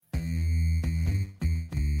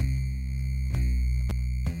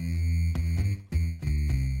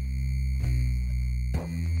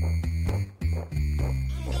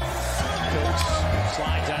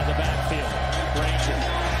slides out of the backfield. Granger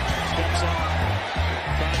steps on,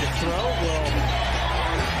 trying to throw, will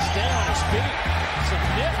stay on his feet. Some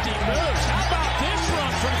nifty moves. How about this run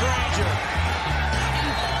from Granger?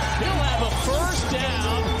 He'll have a first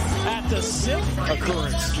down at the 6th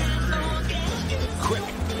occurrence. Quick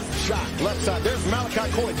shot, left side. There's Malachi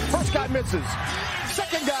Corley. First guy misses.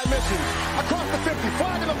 Second guy misses. Across the 50,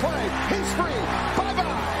 flag in the play. He's free.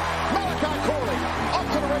 Bye-bye. Malachi Corley off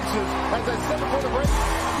to the races as they set before the break.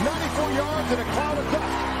 94 yards and a cloud of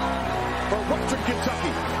dust for Western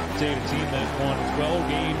Kentucky. A team that won 12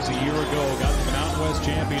 games a year ago, got to the Mountain West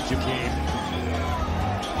Championship game.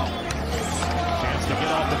 Chance to get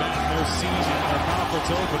off the mat in their season, their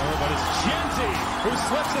conference opener, but it's Genty who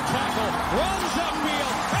slips a tackle, runs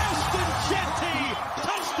upfield. Ashton Genty,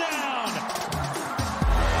 touchdown!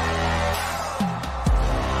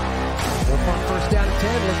 First down and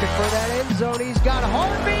 10, looking for that end zone. He's got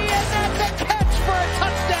Harvey, and that's a catch for a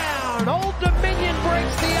touchdown. Old Dominion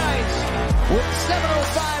breaks the ice with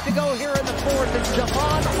 7:05 to go here in the fourth. And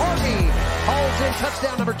Javon Harvey hauls in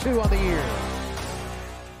touchdown number 2 on the year.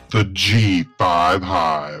 The G5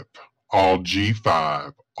 Hive. All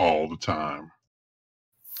G5, all the time.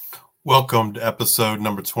 Welcome to episode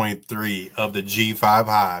number 23 of the G5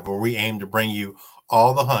 Hive, where we aim to bring you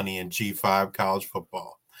all the honey in G5 college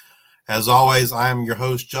football. As always, I am your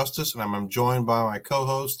host, Justice, and I'm joined by my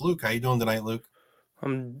co-host, Luke. How you doing tonight, Luke?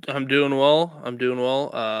 I'm doing well.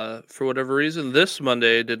 For whatever reason, this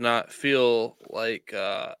Monday did not feel like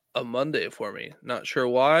a Monday for me. Not sure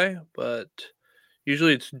why, but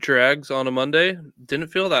usually it's drags on a Monday. Didn't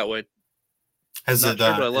feel that way. Has not it?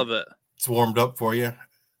 Sure, but I love it. It's warmed up for you.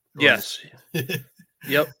 Yes.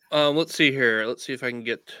 Yep. Let's see here. Let's see if I can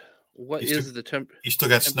get. What is the temp? You still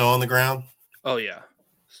got snow on the ground? Oh yeah.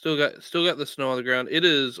 Still got the snow on the ground. It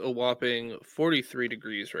is a whopping 43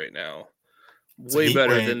 degrees right now. Way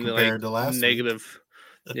better than like negative.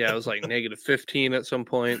 Yeah, it was like negative 15 at some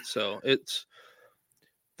point. So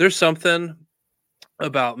there's something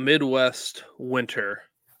about Midwest winter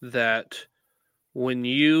that when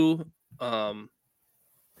you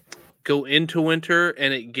go into winter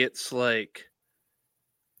and it gets like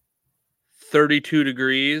 32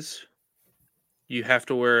 degrees, you have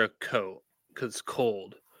to wear a coat because it's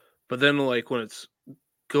cold. But then like when it's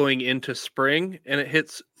going into spring and it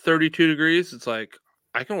hits 32 degrees, it's like,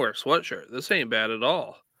 I can wear a sweatshirt. This ain't bad at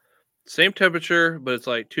all. Same temperature, but it's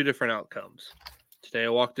like two different outcomes. Today I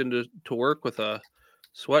walked into work with a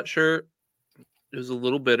sweatshirt. It was a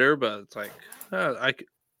little bitter, but it's like, I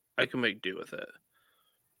can make do with it.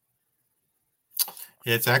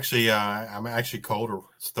 Yeah, it's actually, I'm actually colder.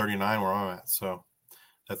 It's 39 where I'm at. So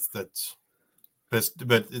that's,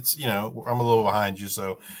 but it's, you know, I'm a little behind you,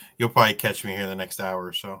 so you'll probably catch me here in the next hour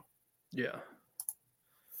or so. Yeah.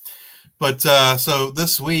 But so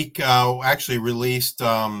this week actually released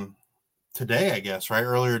today, I guess, right?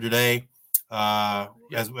 Earlier today,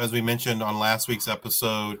 as we mentioned on last week's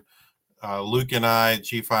episode, Luke and I,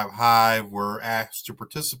 G5 Hive, were asked to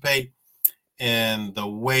participate in the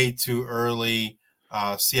way too early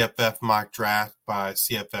CFF mock draft by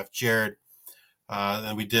CFF Jared.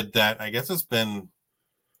 And we did that. I guess it's been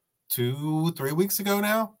 2-3 weeks ago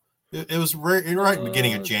now. It was right in the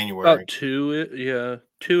beginning of January. About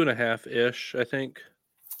 2.5 ish, I think.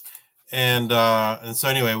 And so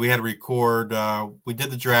anyway, we had to record. We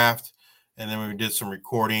did the draft, and then we did some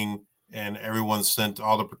recording, and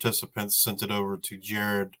all the participants sent it over to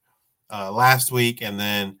Jared last week, and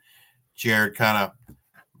then Jared kind of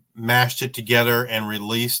mashed it together and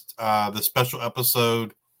released the special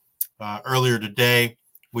episode earlier today.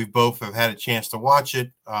 We both have had a chance to watch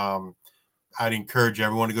it. I'd encourage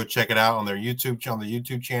everyone to go check it out on the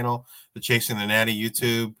YouTube channel, the Chasing the Natty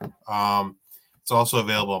YouTube. It's also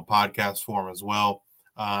available in podcast form as well.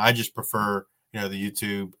 I just prefer, the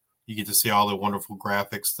YouTube. You get to see all the wonderful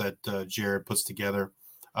graphics that Jared puts together.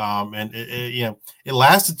 And it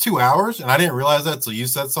lasted 2 hours, and I didn't realize that until you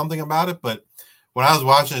said something about it. But when I was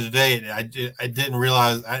watching it today, I didn't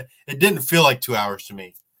realize it didn't feel like 2 hours to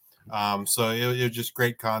me. So it was just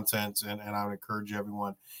great content, and I would encourage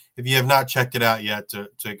everyone, if you have not checked it out yet, to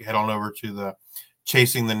head on over to the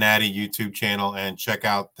Chasing the Natty YouTube channel and check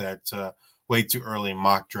out that way too early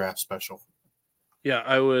mock draft special. Yeah,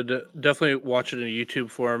 I would definitely watch it in a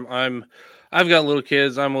YouTube form. I've got little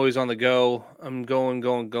kids. I'm always on the go. I'm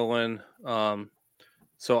going.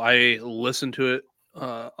 So I listen to it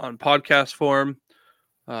on podcast form.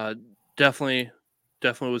 Definitely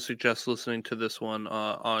would suggest listening to this one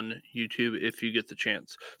on YouTube if you get the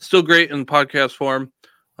chance. Still great in podcast form,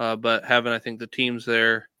 but having, I think, the teams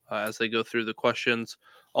there as they go through the questions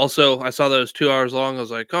Also, I saw that it was 2 hours long. I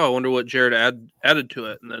was like, oh, I wonder what Jared added to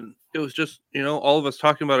it. And then it was just, all of us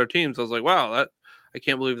talking about our teams. I was like, wow, I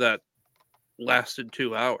can't believe that lasted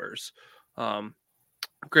 2 hours.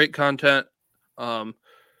 Great content.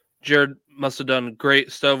 Jared must have done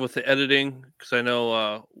great stuff with the editing, because I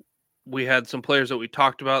know we had some players that we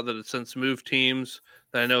talked about that had since moved teams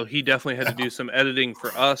that I know he definitely had to do some editing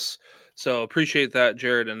for us. So appreciate that,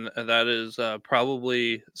 Jared. And that is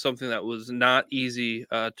probably something that was not easy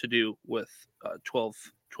to do with 12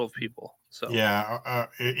 people. So yeah,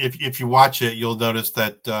 if you watch it, you'll notice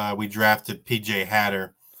that we drafted PJ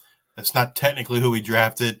Hatter. That's not technically who we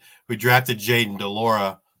drafted. We drafted Jaden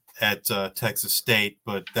DeLora at Texas State,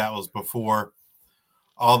 but that was before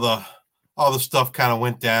all the stuff kind of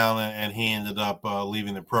went down, and he ended up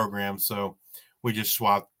leaving the program. So we just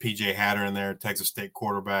swapped PJ Hatter in there, Texas State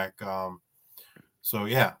quarterback. So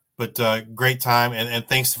yeah, but great time, and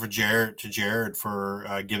thanks to Jared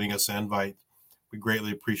for giving us an invite. We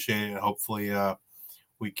greatly appreciate it, and hopefully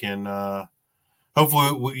we can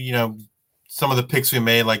some of the picks we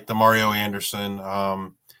made, like the Mario Anderson,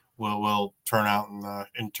 will turn out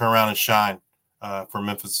and turn around and shine for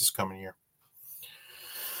Memphis this coming year.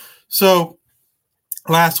 So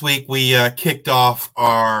last week we kicked off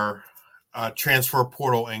our transfer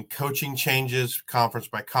portal and coaching changes conference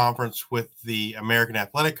by conference with the American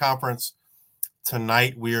Athletic Conference.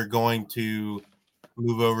 Tonight we are going to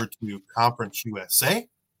move over to Conference USA.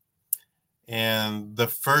 And the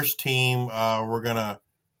first team we're going to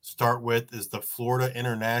start with is the Florida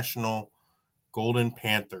International Golden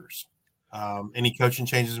Panthers. Any coaching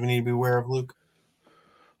changes we need to be aware of, Luke?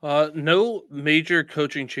 No major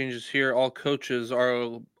coaching changes here. All coaches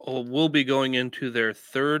will be going into their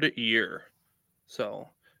third year. So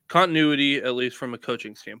continuity, at least from a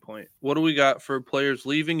coaching standpoint. What do we got for players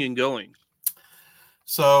leaving and going?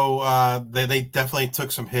 So they definitely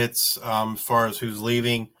took some hits as far as who's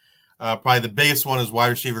leaving. Probably the biggest one is wide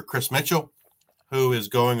receiver Chris Mitchell, who is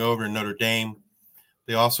going over to Notre Dame.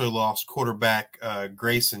 They also lost quarterback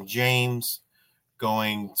Grayson James,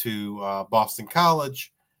 going to Boston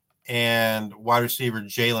College, and wide receiver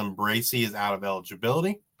Jalen Bracey is out of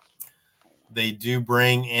eligibility. They do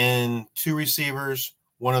bring in two receivers,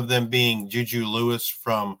 one of them being Juju Lewis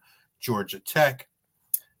from Georgia Tech,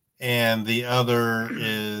 and the other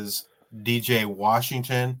is DJ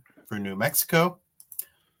Washington for New Mexico.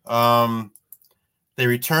 They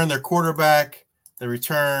return their quarterback. They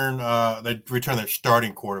return their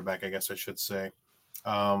starting quarterback, I guess I should say,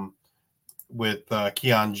 with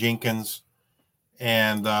Keon Jenkins,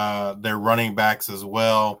 and their running backs as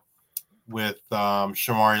well, with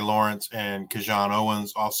Shamari Lawrence and Kajan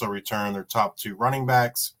Owens also return their top two running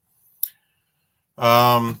backs.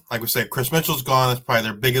 Like we said, Chris Mitchell's gone. That's probably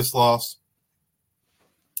their biggest loss.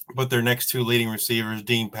 But their next two leading receivers,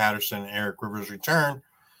 Dean Patterson and Eric Rivers, return.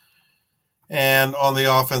 And on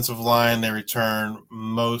the offensive line, they return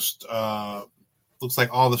looks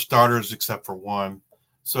like all the starters except for one.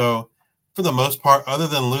 So for the most part, other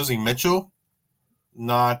than losing Mitchell,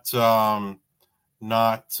 not too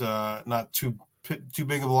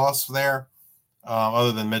big of a loss there,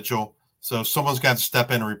 other than Mitchell. So someone's got to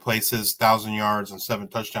step in and replace his 1,000 yards and 7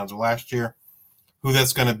 touchdowns of last year. Who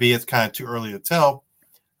that's going to be, it's kind of too early to tell.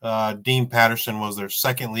 Dean Patterson was their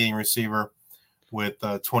second leading receiver with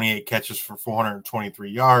 28 catches for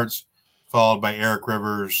 423 yards, followed by Eric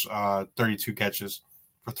Rivers, 32 catches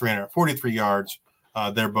for 343 yards.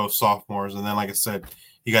 They're both sophomores. And then, like I said,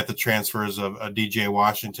 you got the transfers of DJ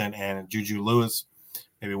Washington and Juju Lewis.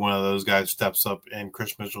 Maybe one of those guys steps up in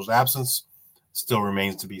Chris Mitchell's absence. Still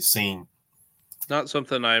remains to be seen. Not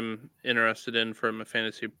something I'm interested in from a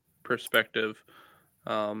fantasy perspective.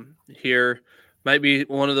 Here might be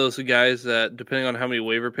one of those guys that, depending on how many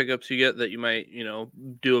waiver pickups you get, that you might,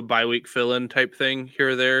 do a bye week fill-in type thing here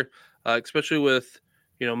or there, especially with,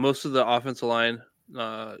 most of the offensive line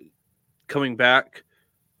coming back.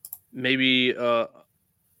 Maybe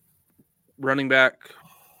running back,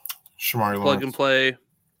 Shamari plug Lawrence. and play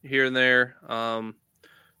here and there.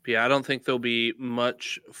 But yeah, I don't think there'll be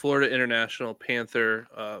much Florida International Panther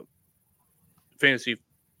fantasy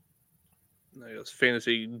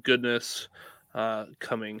goodness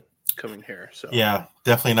coming here. So yeah,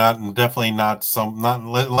 definitely not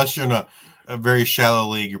unless you're in a very shallow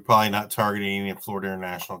league. You're probably not targeting any Florida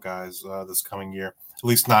International guys this coming year, at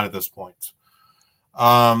least not at this point.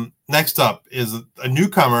 Next up is a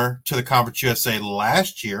newcomer to the Conference USA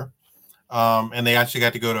last year, and they actually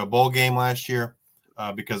got to go to a bowl game last year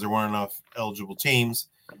because there weren't enough eligible teams,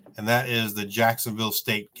 and that is the Jacksonville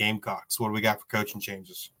State Gamecocks. What do we got for coaching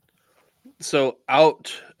changes? So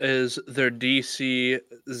out is their DC,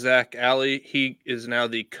 Zach Alley. He is now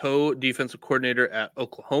the co-defensive coordinator at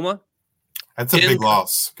Oklahoma. That's a big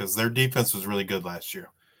loss because their defense was really good last year.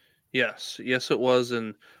 Yes, it was,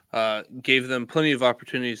 and gave them plenty of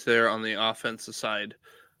opportunities there on the offensive side.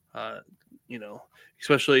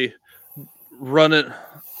 Especially run it.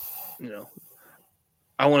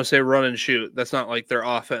 I want to say run and shoot. That's not like their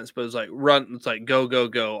offense, but it's like run. It's like go, go,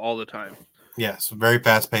 go all the time. Yes, very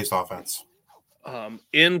fast-paced offense.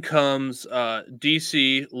 In comes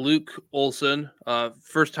DC Luke Olson.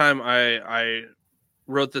 First time I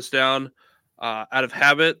wrote this down out of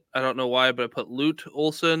habit. I don't know why, but I put Lute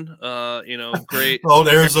Olson. Great old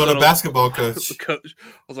Arizona basketball coach. I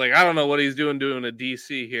was like, I don't know what he's doing a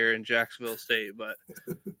DC here in Jacksonville State, but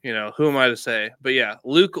who am I to say? But yeah,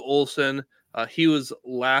 Luke Olson. He was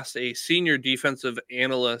last a senior defensive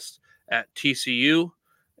analyst at TCU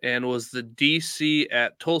and was the DC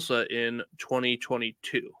at Tulsa in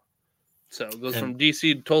 2022. So it goes from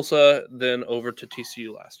DC to Tulsa, then over to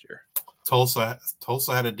TCU last year. Tulsa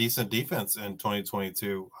had a decent defense in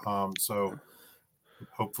 2022. So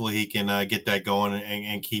hopefully he can get that going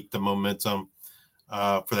and keep the momentum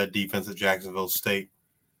for that defense at Jacksonville State.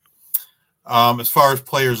 As far as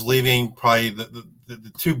players leaving, probably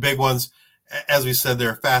the two big ones, as we said,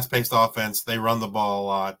 they're a fast-paced offense. They run the ball a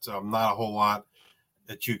lot, not a whole lot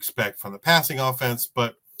that you expect from the passing offense,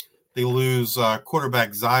 but they lose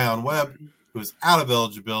quarterback Zion Webb, who is out of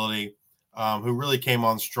eligibility, who really came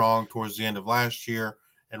on strong towards the end of last year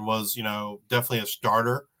and was, definitely a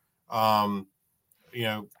starter, for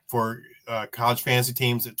college fantasy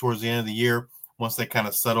teams towards the end of the year once they kind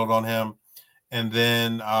of settled on him. And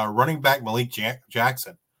then running back Malik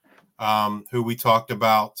Jackson, who we talked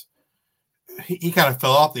about. He kind of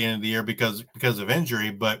fell off the end of the year because of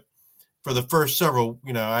injury, but for the first several,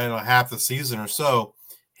 half the season or so,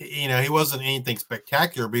 he wasn't anything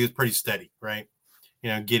spectacular, but he was pretty steady, right?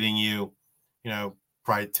 Getting you,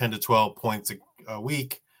 probably 10 to 12 points a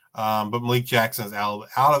week. But Malik Jackson is out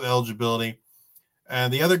of eligibility.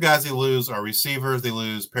 And the other guys they lose are receivers. They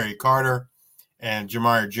lose Perry Carter and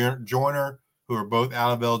Jamire Joyner, who are both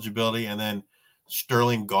out of eligibility. And then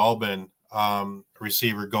Sterling Galbin,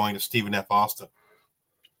 receiver, going to Stephen F. Austin.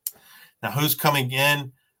 Now, who's coming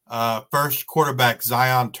in? First, quarterback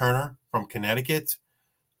Zion Turner from Connecticut,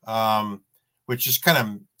 which just kind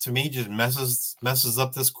of, to me, just messes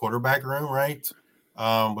up this quarterback room, right?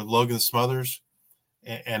 With Logan Smothers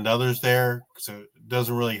and others there, so it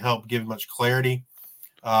doesn't really help give much clarity.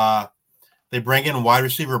 They bring in wide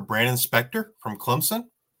receiver Brandon Spector from Clemson.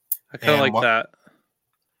 I kind of like that.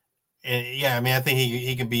 And yeah, I mean, I think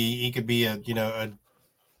he could be a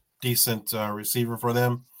decent receiver for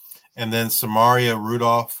them. And then Samaria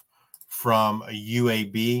Rudolph from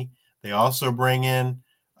UAB. They also bring in,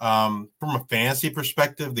 from a fantasy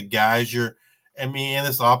perspective, the guys in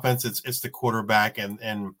this offense, it's the quarterback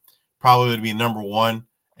and probably would be number one.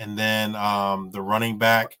 And then the running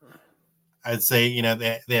back, I'd say,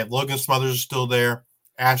 they have Logan Smothers still there.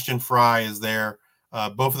 Ashton Fry is there.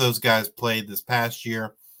 Both of those guys played this past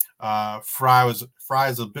year. Fry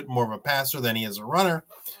is a bit more of a passer than he is a runner,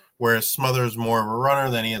 whereas Smothers more of a runner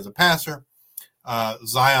than he is a passer.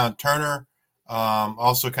 Zion Turner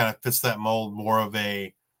also kind of fits that mold, more of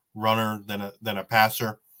a runner than a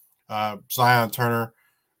passer. Zion Turner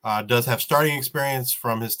does have starting experience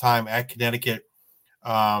from his time at Connecticut.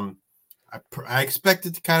 I expect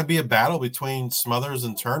it to kind of be a battle between Smothers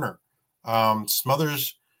and Turner.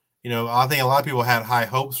 Smothers, I think a lot of people had high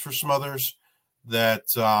hopes for Smothers that,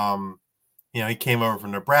 he came over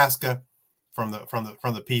from Nebraska from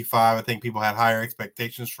the P5. I think people had higher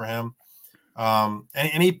expectations for him.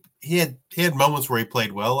 And he had moments where he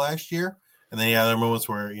played well last year, and then he had other moments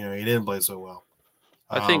where, he didn't play so well.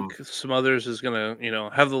 I think Smothers is going to,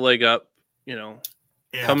 have the leg up,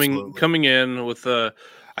 coming in with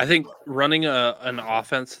I think running an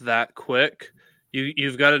offense that quick,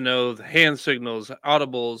 you've got to know the hand signals,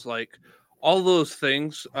 audibles, like all those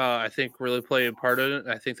things. I think really play a part in it.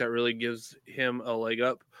 I think that really gives him a leg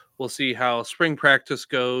up. We'll see how spring practice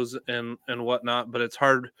goes and whatnot, but it's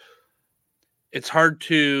hard. It's hard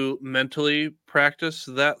to mentally practice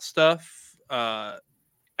that stuff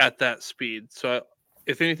at that speed. So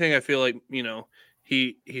if anything, I feel like,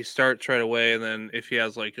 he starts right away, and then if he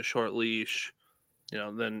has like a short leash,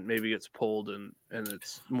 then maybe gets pulled and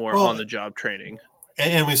it's more on the job training.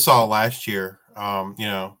 And we saw last year,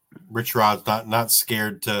 Rich Rod's not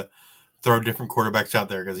scared to throw different quarterbacks out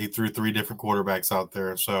there because he threw 3 different quarterbacks out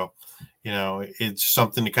there. So, it's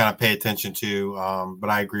something to kind of pay attention to. But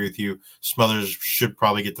I agree with you. Smothers should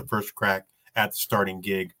probably get the first crack at the starting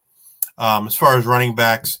gig. As far as running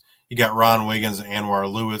backs, You got Ron Wiggins and Anwar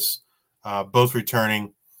Lewis, both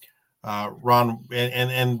returning. Ron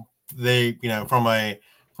and they, from a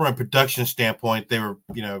production standpoint, they were,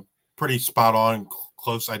 pretty spot on,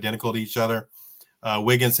 close, identical to each other.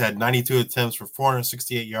 Wiggins had 92 attempts for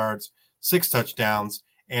 468 yards, 6 touchdowns.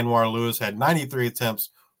 Anwar Lewis had 93 attempts,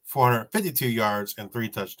 452 yards, and 3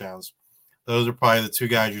 touchdowns. Those are probably the two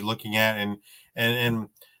guys you're looking at, and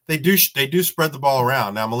they do spread the ball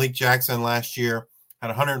around. Now, Malik Jackson last year had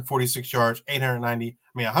 146 yards,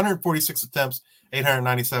 146 attempts,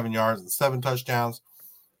 897 yards, and 7 touchdowns.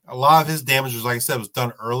 A lot of his damage was, like I said, was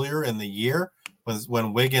done earlier in the year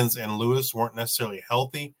when Wiggins and Lewis weren't necessarily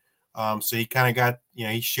healthy. So he kind of got,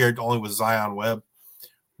 he shared only with Zion Webb,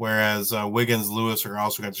 whereas Wiggins, Lewis are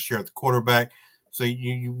also going to share at the quarterback. So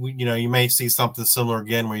you may see something similar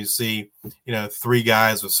again where you see, 3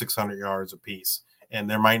 guys with 600 yards apiece, and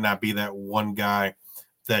there might not be that one guy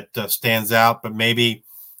that stands out, but maybe,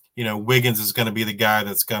 Wiggins is going to be the guy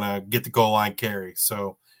that's going to get the goal line carry.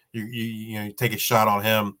 So you take a shot on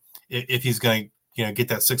him if he's going to, get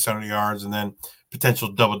that 600 yards and then potential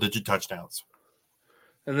double-digit touchdowns.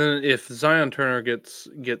 And then if Zion Turner gets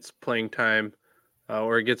playing time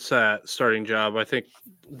or gets that starting job, I think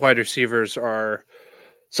wide receivers are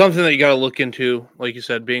something that you got to look into. Like you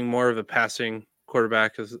said, being more of a passing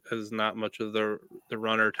quarterback is not much of the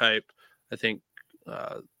runner type. I think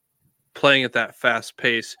playing at that fast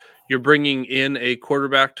pace, you're bringing in a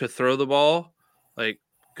quarterback to throw the ball. Like,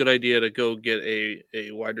 good idea to go get a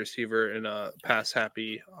wide receiver in a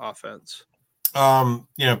pass-happy offense.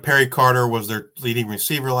 Perry Carter was their leading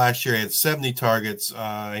receiver last year. He had 70 targets.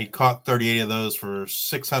 He caught 38 of those for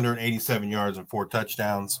 687 yards and 4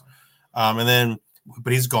 touchdowns. But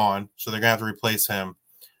he's gone, so they're going to have to replace him.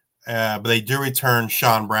 But they do return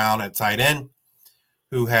Sean Brown at tight end,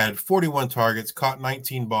 who had 41 targets, caught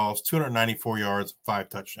 19 balls, 294 yards, 5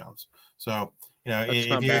 touchdowns. So, that's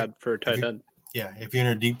not bad for a tight end. Yeah, if you're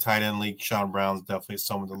in a deep tight end league, Sean Brown's definitely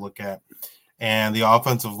someone to look at. And the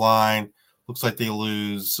offensive line looks like they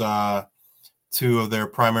lose 2 of their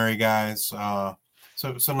primary guys. So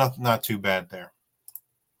not too bad there.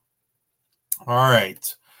 All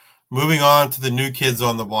right. Moving on to the new kids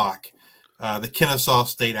on the block, the Kennesaw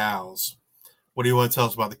State Owls. What do you want to tell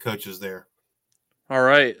us about the coaches there? All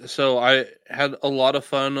right. So I had a lot of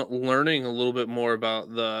fun learning a little bit more about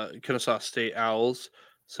the Kennesaw State Owls.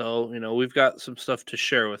 So, we've got some stuff to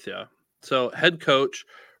share with you. So head coach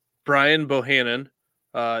Brian Bohannon,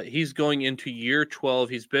 he's going into year 12.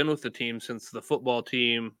 He's been with the team since the football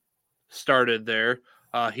team started there.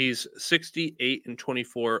 He's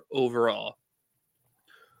 68-24 overall.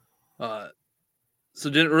 So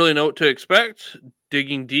didn't really know what to expect.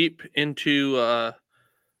 Digging deep into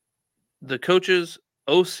the coaches,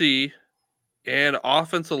 OC, and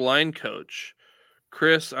offensive line coach,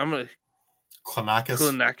 Chris, Klinakis.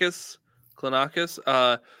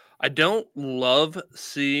 I don't love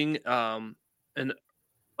seeing an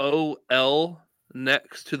OL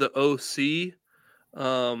next to the OC.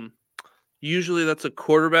 Usually that's a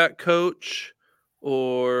quarterback coach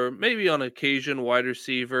or maybe on occasion wide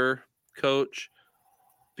receiver coach.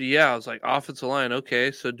 But yeah, I was like, offensive line,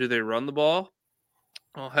 okay, so do they run the ball?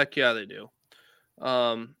 Oh, heck yeah, they do.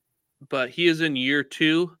 But he is in year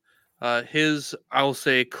 2. His, I'll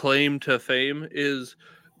say, claim to fame is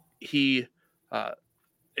he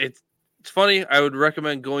it's funny. I would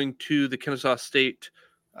recommend going to the Kennesaw State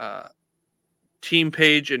team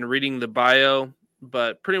page and reading the bio,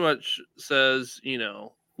 but pretty much says,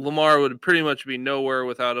 Lamar would pretty much be nowhere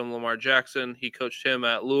without him. Lamar Jackson, he coached him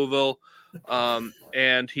at Louisville,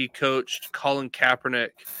 and he coached Colin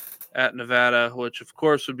Kaepernick at Nevada, which of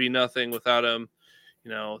course would be nothing without him,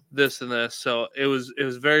 this and this. So it was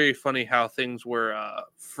very funny how things were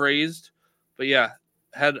phrased, but yeah,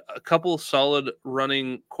 had a couple solid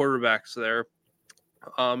running quarterbacks there.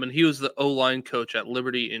 And he was the O-line coach at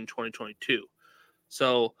Liberty in 2022.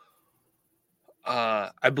 So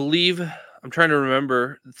I believe, I'm trying to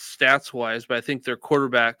remember stats wise, but I think their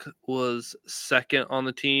quarterback was second on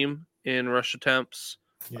the team in rush attempts.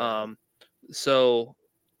 Yeah. So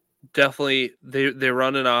definitely they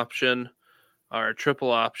run an option or a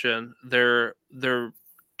triple option. Their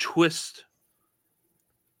twist,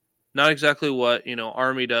 not exactly what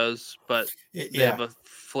Army does, but they have a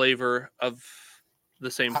flavor of the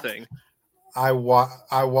same thing. I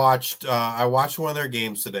watched one of their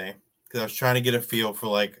games today because I was trying to get a feel for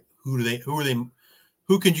like who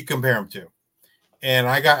can you compare them to, and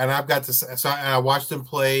I've got to. So I watched them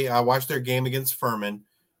play. I watched their game against Furman,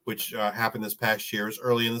 which happened this past year. It was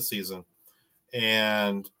early in the season,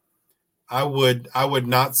 and I would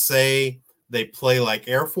not say they play like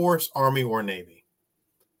Air Force, Army, or Navy.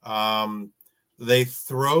 They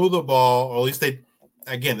throw the ball, or at least this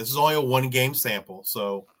is only a 1-game sample,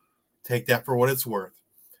 so take that for what it's worth.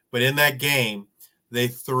 But in that game, they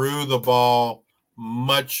threw the ball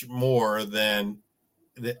much more than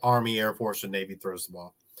the Army, Air Force, and Navy throws the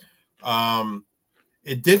ball.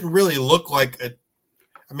 It didn't really look like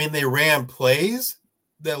they ran plays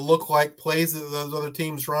that look like plays that those other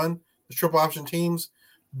teams run, the triple option teams,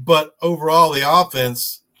 but overall the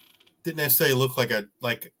offense didn't necessarily look like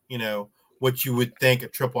what you would think a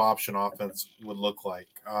triple option offense would look like.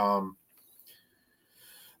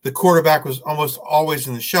 The quarterback was almost always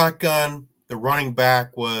in the shotgun. The running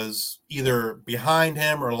back was either behind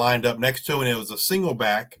him or lined up next to him, and it was a single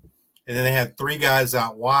back. And then they had 3 guys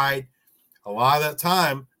out wide. A lot of that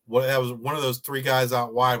time, that was one of those 3 guys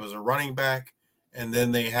out wide was a running back, and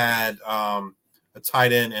then they had a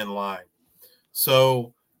tight end in line.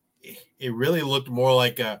 So it really looked more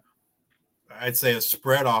like I'd say a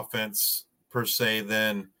spread offense per se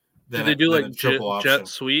than did they do like jet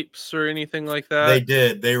sweeps or anything like that? They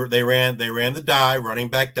did. They ran the dive, running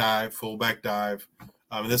back dive, fullback dive.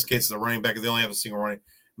 In this case, it's a running back. They only have a single running.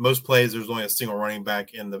 Most plays, there's only a single running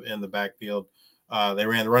back in the backfield. They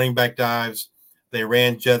ran the running back dives. They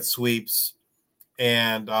ran jet sweeps,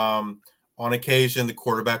 and on occasion, the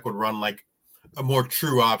quarterback would run like a more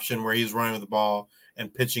true option where he's running with the ball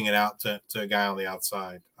and pitching it out to a guy on the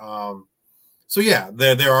outside. So yeah,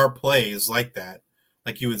 there are plays like that,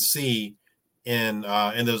 like you would see in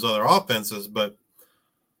those other offenses. But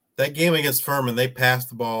that game against Furman, they passed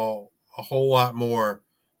the ball a whole lot more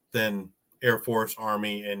than Air Force,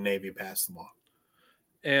 Army, and Navy passed the ball.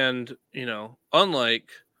 And, unlike,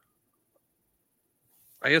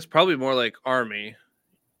 I guess probably more like Army,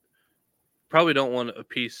 probably don't want a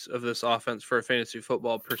piece of this offense for a fantasy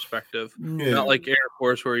football perspective. No. Not like Air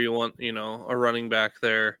Force where you want, a running back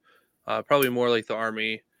there. Probably more like the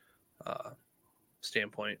Army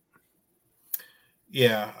standpoint.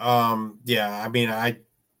 Yeah.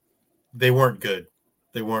 They weren't good.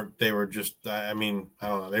 They were just, I don't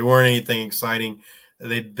know. They weren't anything exciting.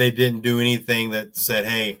 They didn't do anything that said,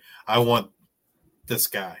 hey, I want this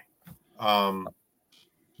guy.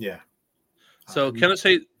 Yeah. So Kennett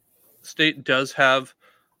State does have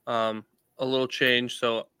a little change.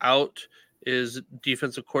 So out is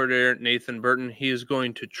defensive coordinator Nathan Burton. He is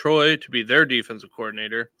going to Troy to be their defensive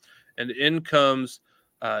coordinator. And in comes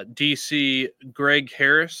DC Greg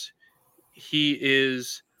Harris. He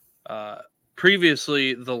is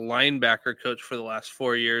previously the linebacker coach for the last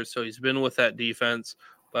 4 years. So he's been with that defense,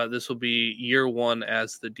 but this will be year 1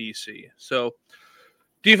 as the DC. So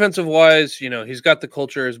defensive wise, he's got the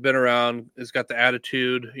culture, has been around, has got the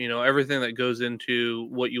attitude, everything that goes into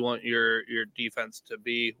what you want your defense to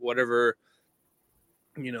be, whatever,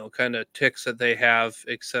 kind of ticks that they have,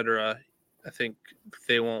 etc. I think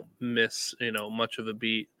they won't miss, much of a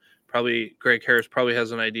beat. Probably Greg Harris probably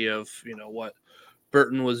has an idea of, what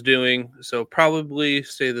Burton was doing. So probably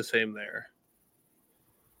stay the same there.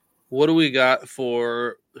 What do we got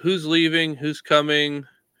for who's leaving, who's coming?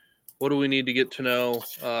 What do we need to get to know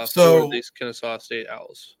for these Kennesaw State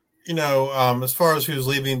Owls? As far as who's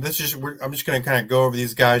leaving, I'm just going to kind of go over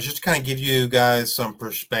these guys, just to kind of give you guys some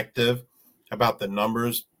perspective about the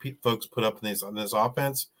numbers folks put up on this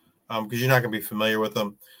offense, because you're not going to be familiar with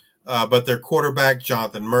them. But their quarterback,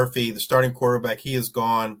 Jonathan Murphy, the starting quarterback, he is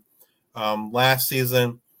gone. Last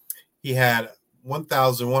season, he had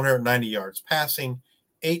 1,190 yards passing,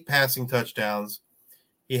 8 passing touchdowns.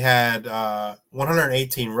 He had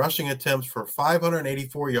 118 rushing attempts for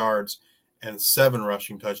 584 yards and 7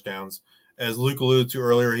 rushing touchdowns. As Luke alluded to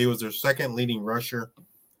earlier, he was their second leading rusher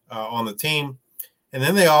on the team. And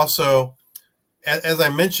then they also, as I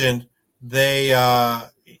mentioned, they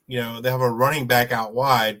have a running back out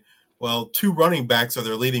wide. Well, 2 running backs are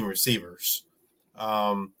their leading receivers,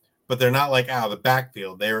 but they're not like out of the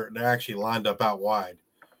backfield. They're actually lined up out wide.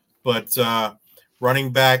 But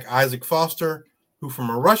running back Isaac Foster, who from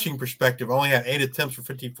a rushing perspective only had 8 attempts for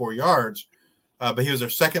 54 yards, but he was their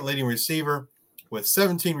second leading receiver with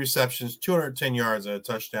 17 receptions, 210 yards, and a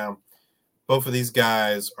touchdown. Both of these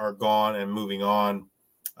guys are gone and moving on.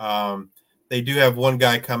 They do have one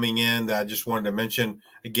guy coming in that I just wanted to mention.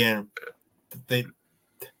 Again, they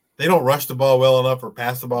don't rush the ball well enough or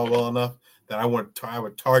pass the ball well enough that I would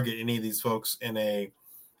target any of these folks in a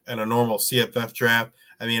normal CFF draft.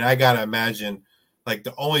 I got to imagine like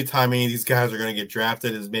the only time any of these guys are going to get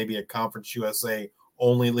drafted is maybe a Conference USA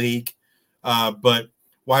only league. But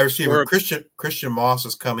wide receiver Christian Moss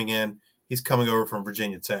is coming in. He's coming over from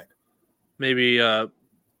Virginia Tech. Maybe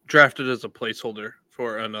drafted as a placeholder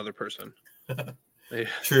for another person.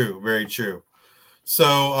 True, very true. So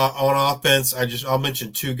on offense, I'll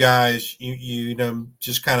mention two guys. You know,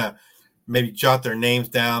 just kind of maybe jot their names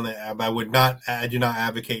down. I do not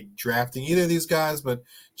advocate drafting either of these guys, but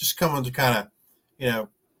just coming to kind of,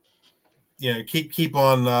 keep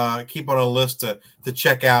on a list to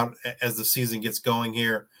check out as the season gets going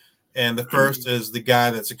here. And the first is the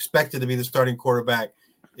guy that's expected to be the starting quarterback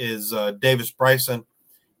is Davis Bryson.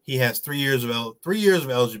 He has 3 years of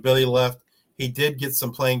eligibility left. He did get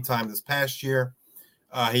some playing time this past year.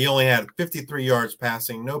 He only had 53 yards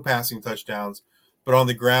passing, no passing touchdowns, but on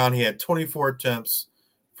the ground he had 24 attempts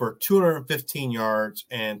for 215 yards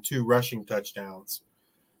and 2 rushing touchdowns.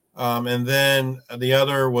 And then the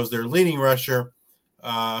other was their leading rusher,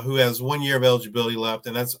 who has 1 year of eligibility left,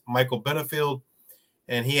 and that's Michael Benefield.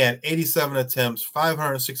 And he had 87 attempts,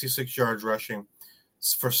 566 yards rushing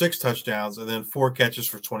for 6 touchdowns, and then 4 catches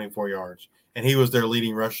for 24 yards. And he was their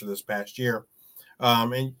leading rusher this past year.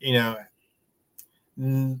 And,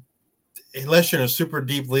 unless you're in a super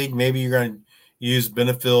deep league, maybe you're going to use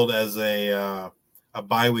Benefield as a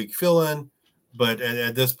bye week fill-in. But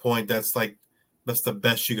at this point, that's the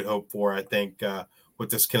best you could hope for, I think, with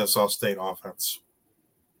this Kennesaw State offense.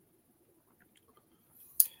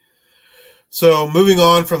 So moving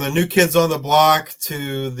on from the new kids on the block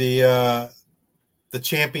to the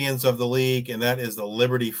champions of the league, and that is the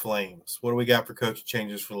Liberty Flames. What do we got for coaching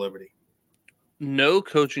changes for Liberty? No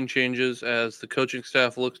coaching changes as the coaching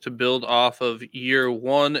staff looks to build off of year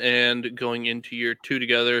 1 and going into year 2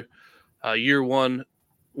 together. Year 1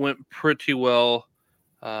 went pretty well,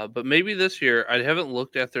 but maybe this year, I haven't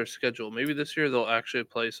looked at their schedule. Maybe this year they'll actually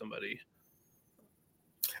play somebody.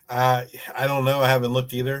 I don't know. I haven't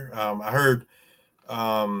looked either. I heard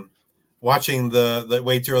watching the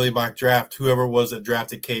way too early mock draft, whoever it was that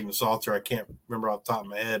drafted Caden Salter, I can't remember off the top of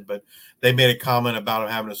my head, but they made a comment about him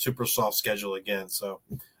having a super soft schedule again. So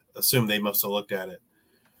assume they must have looked at it.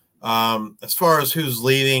 As far as who's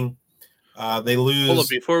leaving, they lose. Hold on,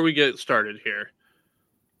 before we get started here,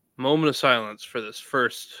 moment of silence for this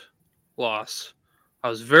first loss. I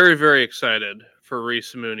was very, very excited for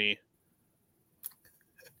Reese Mooney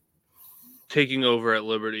taking over at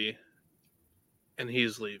Liberty, and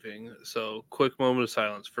he's leaving. So quick moment of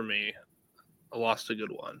silence for me. I lost a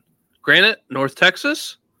good one. Granted, North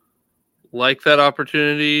Texas, like that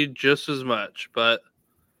opportunity just as much, but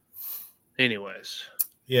anyways.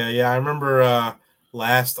 Yeah. I remember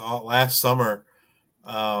last summer,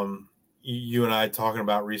 you and I talking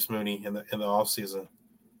about Reese Mooney in the off season.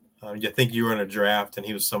 I think you were in a draft, and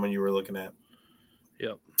he was someone you were looking at.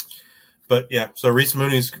 Yep. But yeah, so Reese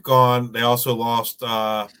Mooney's gone. They also lost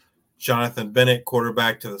Jonathan Bennett,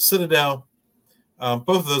 quarterback, to the Citadel. Both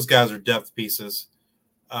of those guys are depth pieces.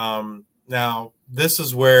 Now, this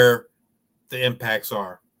is where the impacts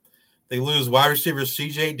are. They lose wide receiver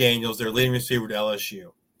C.J. Daniels, their leading receiver to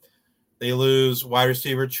LSU. They lose wide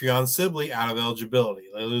receiver Treon Sibley out of eligibility.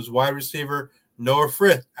 They lose wide receiver Noah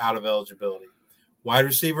Frith out of eligibility. Wide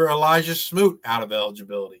receiver Elijah Smoot out of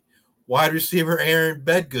eligibility. Wide receiver Aaron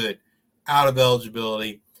Bedgood out of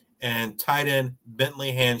eligibility. And tight end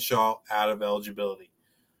Bentley Hanshaw out of eligibility.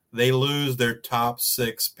 They lose their top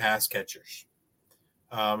 6 pass catchers.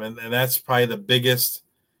 And that's probably the biggest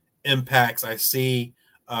impacts I see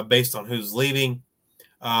based on who's leaving.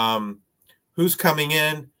 Who's coming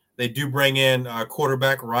in? They do bring in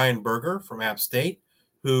quarterback Ryan Berger from App State,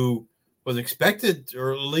 who was expected,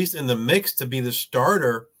 or at least in the mix, to be the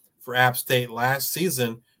starter for App State last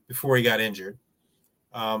season before he got injured.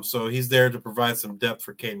 So he's there to provide some depth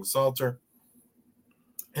for Caden Salter.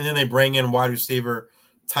 And then they bring in wide receiver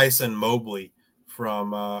Tyson Mobley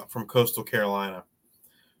from Coastal Carolina.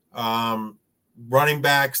 Running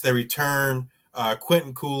backs, they return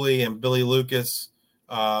Quentin Cooley and Billy Lucas.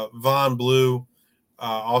 Von Blue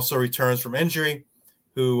also returns from injury,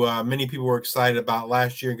 who many people were excited about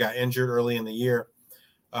last year, got injured early in the year.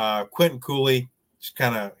 Quentin Cooley just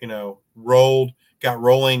kind of, got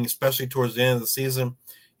rolling, especially towards the end of the season.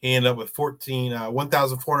 He ended up with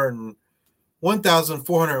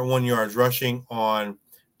 1,401 yards rushing on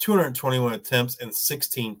 221 attempts and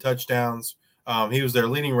 16 touchdowns. He was their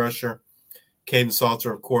leading rusher. Caden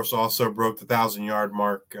Salter, of course, also broke the 1,000-yard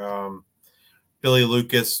mark. Billy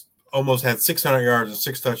Lucas almost had 600 yards and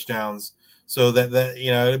 6 touchdowns. So that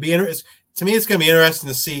it'd be interesting. To me, it's going to be interesting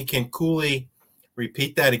to see, can Cooley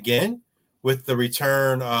repeat that again with the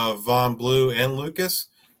return of Von Blue and Lucas?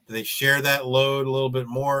 Do they share that load a little bit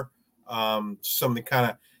more? Something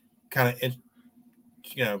kind of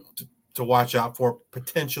to watch out for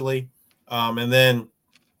potentially. And then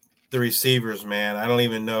the receivers, man, I don't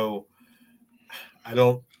even know.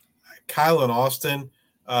 Kylan Austin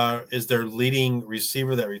is their leading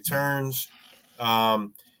receiver that returns.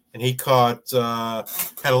 And he had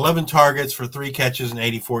 11 targets for 3 catches and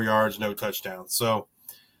 84 yards, no touchdowns. So,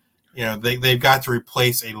 they've got to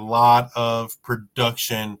replace a lot of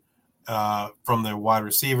production from their wide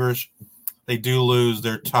receivers. They do lose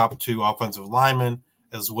their top 2 offensive linemen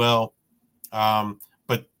as well.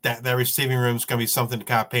 But that receiving room is going to be something to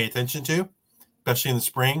kind of pay attention to, especially in the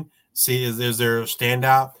spring. See, is there a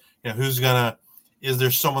standout? Is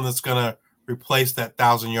there someone that's going to replace that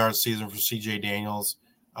 1,000-yard season for C.J. Daniels?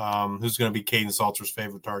 Who's going to be Caden Salter's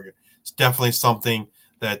favorite target? It's definitely something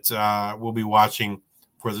that we'll be watching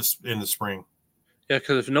for this in the spring. Yeah,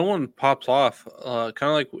 because if no one pops off, kind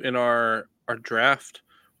of like in our draft,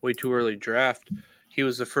 way too early draft, he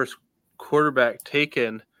was the first quarterback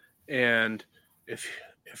taken, and if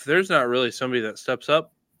there's not really somebody that steps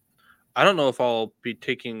up, I don't know if I'll be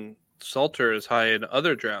taking Salter as high in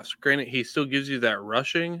other drafts. Granted, he still gives you that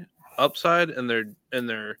rushing upside, and their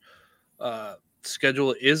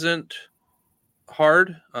schedule isn't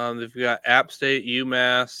hard. They've got App State,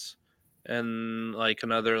 UMass, and like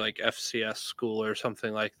another like FCS school or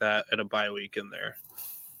something like that at a bye week in there.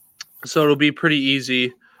 So it'll be pretty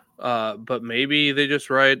easy. But maybe they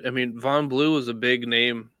just write. I mean, Von Blue was a big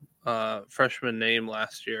name, freshman name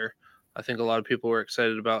last year. I think a lot of people were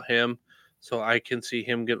excited about him. So I can see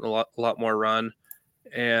him getting a lot more run.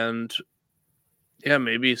 And yeah,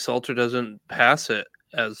 maybe Salter doesn't pass it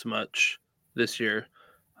as much this year.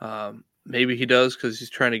 Maybe he does because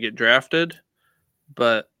he's trying to get drafted.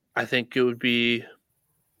 But I think it would be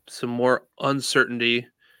some more uncertainty.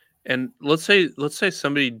 And let's say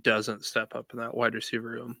somebody doesn't step up in that wide receiver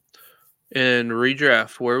room. In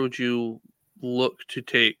redraft, where would you look to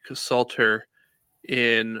take Salter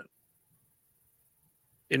in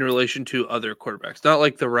relation to other quarterbacks? Not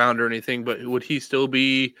like the round or anything, but would he still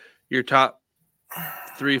be your top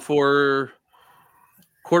 3-4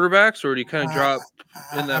 quarterbacks, or do you kind of drop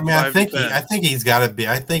in that? I think he's got to be.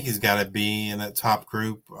 I think he's got to be in that top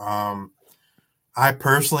group. I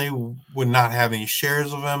personally would not have any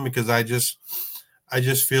shares of him because I just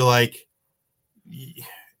feel like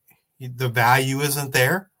the value isn't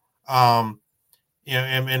there. And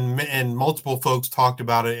multiple folks talked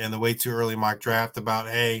about it in the way too early mock draft about,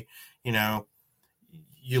 hey, you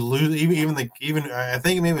lose even I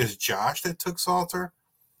think maybe it was Josh that took Salter.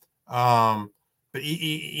 But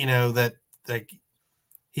he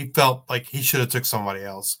felt like he should have took somebody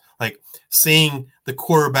else. Like seeing the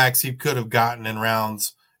quarterbacks he could have gotten in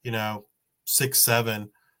rounds, 6, 7,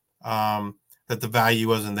 that the value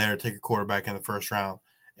wasn't there to take a quarterback in the first round.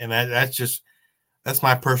 And that's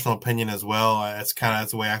my personal opinion as well. That's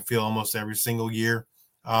the way I feel almost every single year.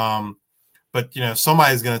 But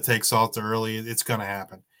somebody's going to take Salter early. It's going to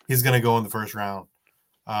happen. He's going to go in the first round.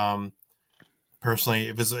 Personally,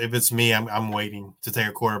 if it's me, I'm waiting to take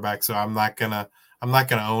a quarterback. So I'm not gonna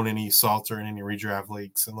own any Salter in any redraft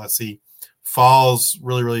leagues unless he falls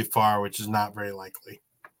really, really far, which is not very likely.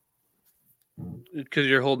 Because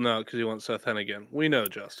you're holding out because you want Seth Hennigan. We know,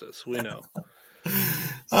 Justice. We know.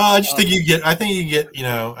 I just think you get. I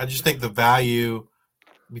just think the value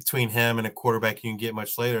between him and a quarterback you can get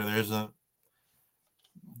much later.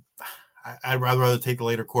 I'd rather take the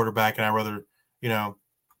later quarterback, and I'd rather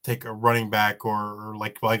take a running back or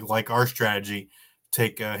like our strategy,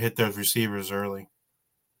 hit those receivers early.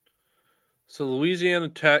 So Louisiana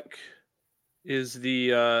Tech is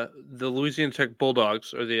the Louisiana Tech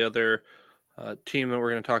Bulldogs are the other team that we're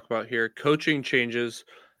going to talk about here. Coaching changes.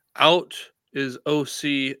 Out is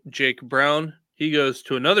OC Jake Brown. He goes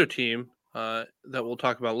to another team that we'll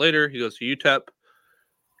talk about later. He goes to UTEP.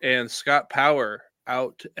 And Scott Power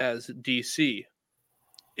out as DC.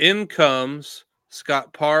 In comes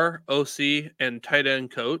Scott Parr, OC, and tight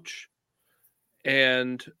end coach.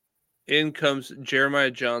 And in comes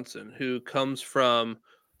Jeremiah Johnson, who comes from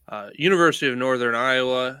University of Northern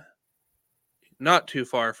Iowa, not too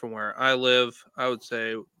far from where I live. I would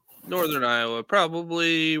say Northern Iowa,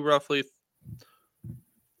 probably roughly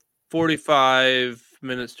 45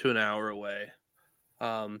 minutes to an hour away.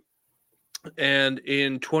 And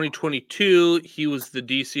in 2022, he was the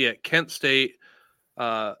DC at Kent State.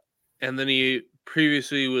 And then he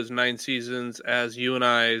previously was 9 seasons as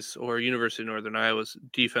UNI's or University of Northern Iowa's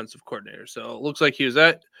defensive coordinator. So it looks like he was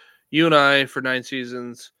at UNI for 9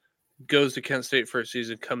 seasons, goes to Kent State for a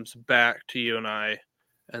season, comes back to UNI,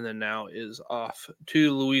 and then now is off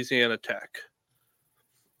to Louisiana Tech.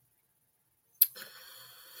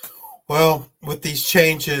 Well, with these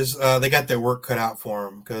changes, they got their work cut out for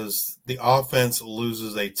them because the offense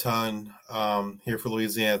loses a ton here for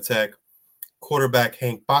Louisiana Tech. Quarterback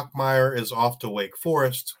Hank Bachmeier is off to Wake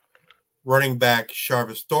Forest. Running back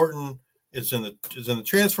Jarvis Thornton is in the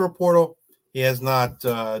transfer portal. He has not.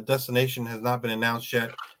 Destination has not been announced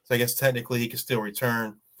yet, so I guess technically he can still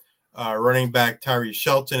return. Running back Tyree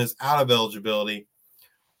Shelton is out of eligibility.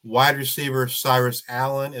 Wide receiver Cyrus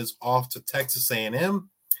Allen is off to Texas A&M,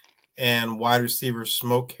 and wide receiver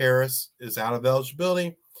Smoke Harris is out of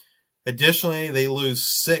eligibility. Additionally, they lose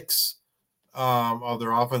 6 of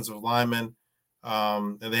their offensive linemen.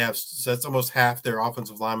 And they have, that's almost half their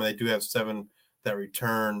offensive linemen. They do have 7 that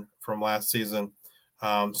return from last season.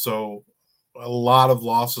 So a lot of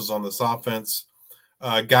losses on this offense.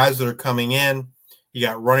 Guys that are coming in, you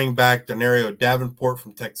got running back Denario Davenport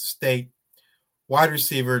from Texas State, wide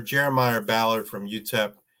receiver Jeremiah Ballard from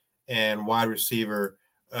UTEP, and wide receiver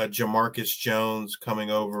Jamarcus Jones coming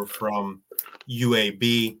over from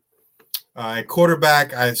UAB. At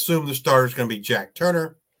quarterback, I assume the starter is going to be Jack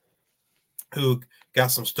Turner, who got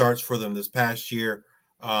some starts for them this past year.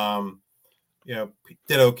 Did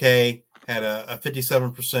okay, had a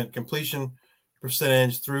 57% completion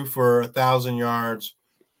percentage, threw for 1,000 yards,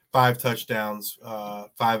 5 touchdowns, 5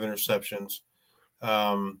 interceptions.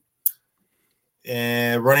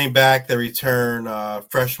 And running back, they return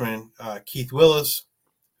freshman Keith Willis,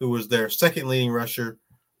 who was their second leading rusher,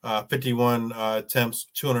 51 attempts,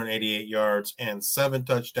 288 yards, and 7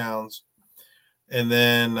 touchdowns. And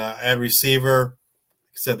then at receiver,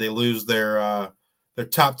 like I said, they lose their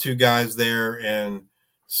top 2 guys there in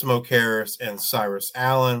Smoke Harris and Cyrus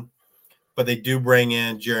Allen. But they do bring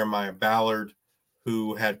in Jeremiah Ballard,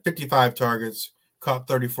 who had 55 targets, caught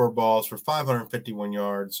 34 balls for 551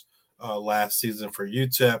 yards last season for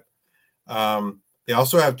UTEP. They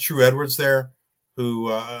also have True Edwards there,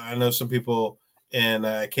 who I know some people in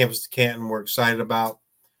Campus Canton were excited about.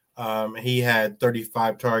 He had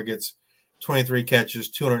 35 targets, 23 catches,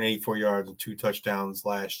 284 yards, and 2 touchdowns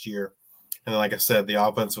last year. And like I said, the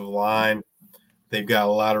offensive line, they've got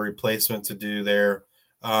a lot of replacement to do there.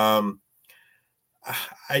 I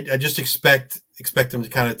just expect them to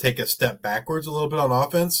kind of take a step backwards a little bit on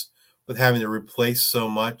offense with having to replace so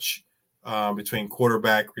much between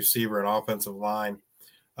quarterback, receiver, and offensive line.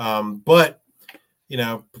 But,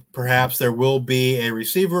 perhaps there will be a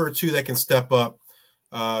receiver or 2 that can step up.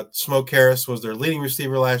 Smoke Harris was their leading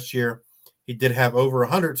receiver last year. He did have over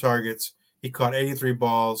 100 targets. He caught 83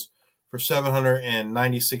 balls for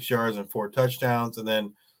 796 yards and 4 touchdowns. And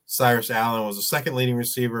then Cyrus Allen was the second leading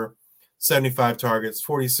receiver, 75 targets,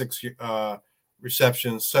 46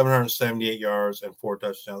 receptions, 778 yards, and 4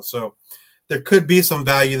 touchdowns. So there could be some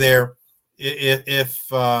value there if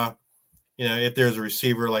there's a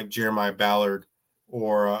receiver like Jeremiah Ballard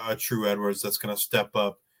or a True Edwards that's going to step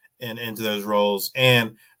up and into those roles,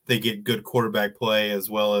 and they get good quarterback play as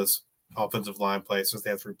well as offensive line play since they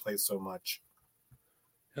have to replace so much.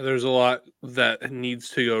 There's a lot that needs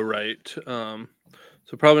to go right.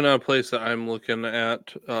 So probably not a place that I'm looking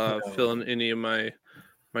at filling any of my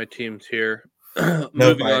teams here.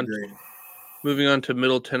 Moving on to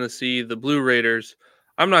Middle Tennessee, the Blue Raiders.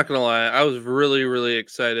 I'm not going to lie. I was really, really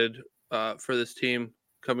excited for this team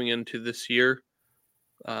coming into this year.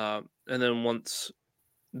 And then once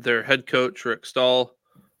their head coach, Rick Stahl,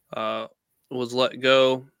 was let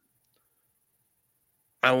go,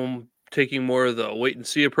 I'm taking more of the wait and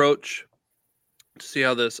see approach to see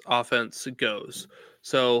how this offense goes.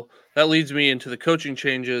 So that leads me into the coaching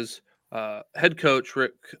changes. Head coach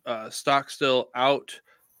Rick Stockstill out.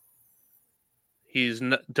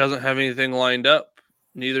 Doesn't have anything lined up.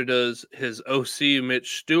 Neither does his OC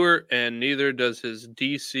Mitch Stewart, and neither does his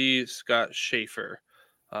DC Scott Schaefer.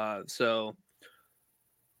 So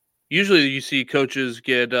usually you see coaches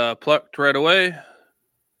get plucked right away.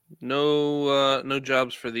 No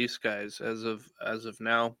jobs for these guys as of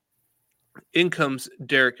now. In comes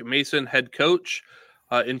Derek Mason, head coach.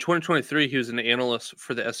 In 2023, he was an analyst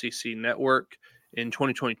for the SEC Network. In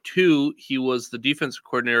 2022, he was the defensive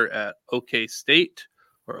coordinator at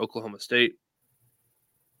Oklahoma State.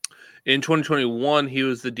 In 2021, he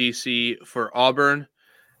was the DC for Auburn.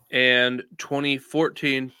 And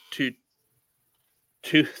 2014 to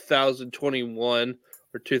 2021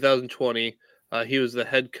 or 2020, he was the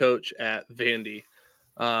head coach at Vandy.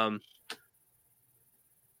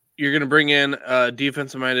 You're going to bring in a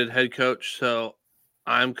defensive-minded head coach, so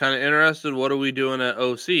I'm kind of interested. What are we doing at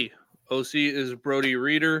OC? OC is Brody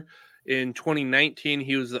Reeder. In 2019,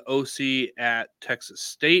 he was the OC at Texas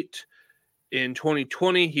State. In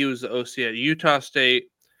 2020, he was the OC at Utah State.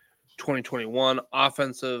 2021,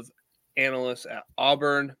 offensive analyst at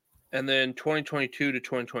Auburn. And then 2022 to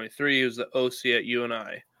 2023, he was the OC at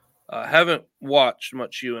UNI. Haven't watched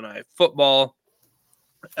much UNI football.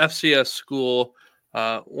 FCS school.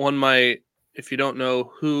 If you don't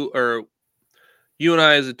know who or UNI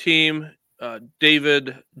as a team,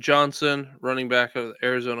 David Johnson, running back of the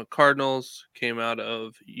Arizona Cardinals, came out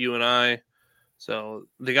of UNI. So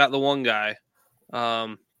they got the one guy.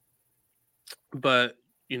 But,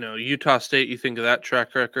 Utah State, you think of that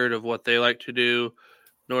track record of what they like to do.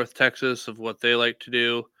 North Texas of what they like to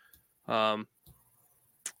do.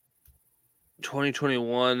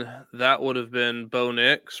 2021, that would have been Bo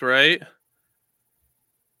Nix, right?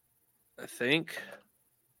 I think.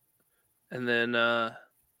 And then,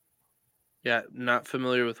 not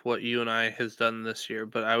familiar with what UNI has done this year,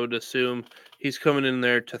 but I would assume he's coming in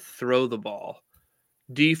there to throw the ball.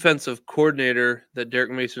 Defensive coordinator that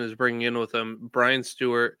Derek Mason is bringing in with him, Brian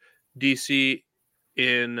Stewart, DC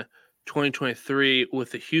in 2023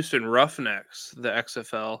 with the Houston Roughnecks, the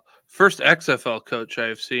XFL. First XFL coach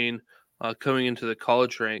I've seen coming into the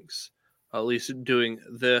college ranks, at least doing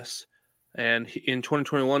this. And in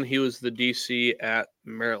 2021, he was the DC at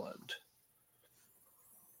Maryland.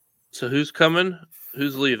 So who's coming?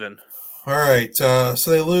 Who's leaving? All right. So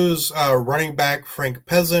they lose running back Frank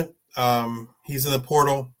Peasant. He's in the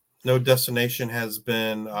portal. No destination has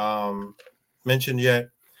been mentioned yet.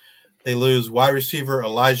 They lose wide receiver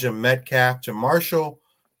Elijah Metcalf to Marshall,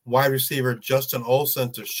 wide receiver Justin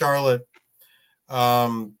Olsen to Charlotte.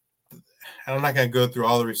 I'm not going to go through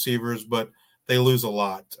all the receivers, but they lose a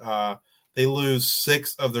lot. They lose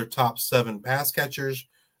 6 of their top 7 pass catchers.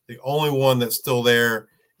 The only one that's still there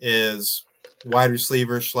is wide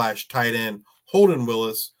receiver / tight end Holden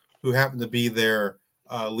Willis, who happened to be their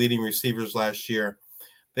leading receivers last year.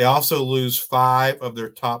 They also lose 5 of their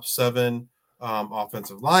top 7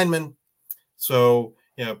 offensive linemen. So,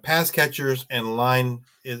 pass catchers and line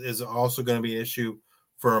is also going to be an issue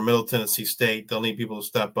for Middle Tennessee State. They'll need people to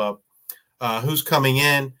step up. Who's coming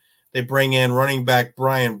in? They bring in running back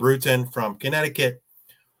Brian Bruton from Connecticut,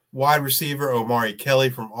 wide receiver Omari Kelly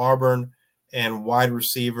from Auburn, and wide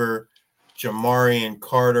receiver Jamarian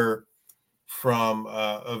Carter from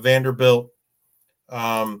Vanderbilt.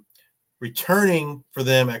 Returning for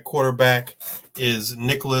them at quarterback is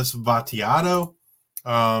Nicholas Vattiato,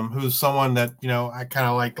 who's someone that, I kind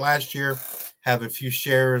of liked last year, have a few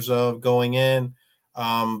shares of going in.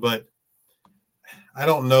 But I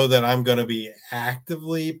don't know that I'm going to be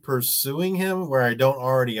actively pursuing him where I don't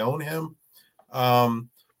already own him.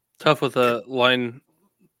 Tough with a line.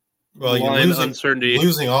 Well, you're uncertainty.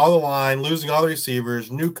 Losing all the line, losing all the receivers,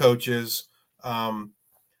 new coaches. I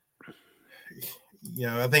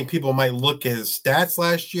think people might look at his stats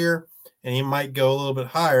last year, and he might go a little bit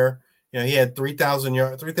higher. He had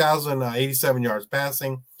 3,087 yards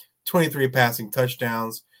passing, 23 passing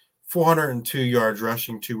touchdowns, 402 yards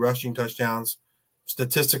rushing, 2 rushing touchdowns.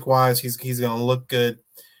 Statistic-wise, he's going to look good.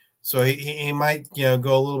 So he might,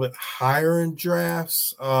 go a little bit higher in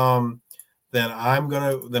drafts than I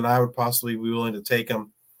would possibly be willing to take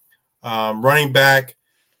him. Running back,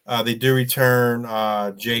 they do return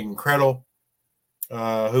Jaden Krettel,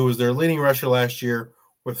 who was their leading rusher last year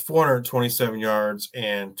with 427 yards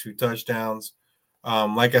and 2 touchdowns.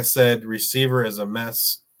 Like I said, receiver is a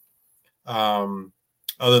mess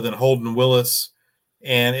other than Holden Willis.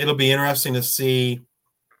 And it'll be interesting to see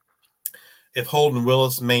if Holden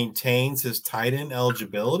Willis maintains his tight end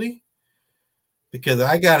eligibility, because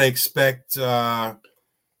I got to expect, Derek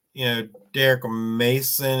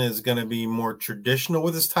Mason is going to be more traditional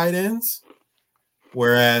with his tight ends,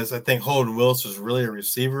 whereas I think Holden Willis is really a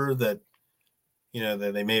receiver that,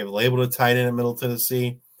 that they may have labeled a tight end in Middle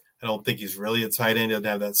Tennessee. I don't think he's really a tight end. He doesn't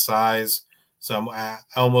have that size. So I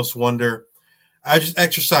almost wonder, I just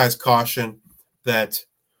exercise caution that,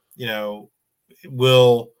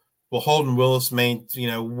 will Holden Willis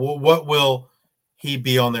what will he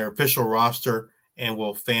be on their official roster, and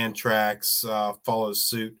will Fantrax follow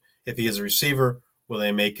suit? If he is a receiver, will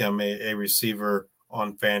they make him a receiver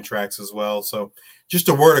on Fantrax as well? So just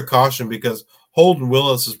a word of caution, because Holden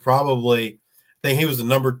Willis is probably, I think he was the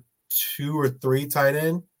number 2 or 3 tight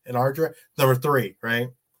end in our draft. Number 3, right?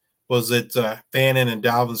 Was it Fannin and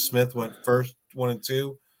Dalvin Smith went first, 1 and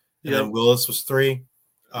 2, and then Willis was 3.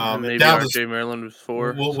 Maybe RJ Maryland was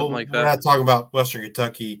 4, something like that. We're not talking about Western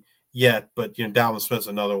Kentucky yet, but Dalvin Smith's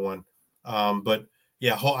another one. But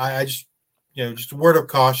yeah, I just just a word of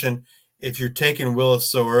caution: if you're taking Willis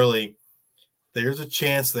so early, there's a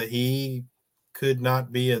chance that he could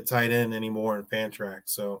not be a tight end anymore in Fantrax.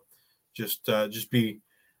 So just be,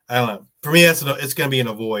 I don't know. For me, it's going to be an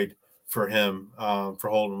avoid for him, for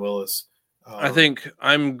Holden Willis. I think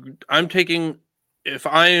I'm taking, if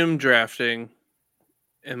I am drafting,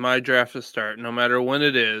 and my draft to start, no matter when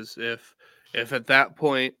it is, if at that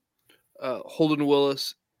point Holden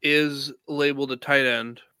Willis is labeled a tight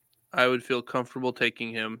end, I would feel comfortable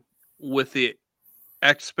taking him with the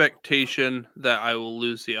expectation that I will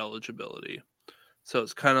lose the eligibility. So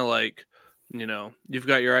it's kind of like, you've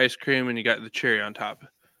got your ice cream and you got the cherry on top.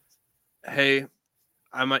 Hey,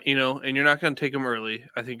 I might, and you're not going to take them early.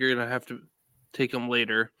 I think you're going to have to take them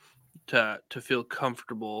later to feel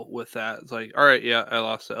comfortable with that. It's like, all right, yeah, I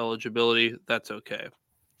lost the eligibility. That's okay.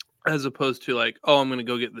 As opposed to like, oh, I'm going to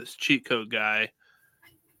go get this cheat code guy,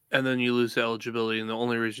 and then you lose the eligibility, and the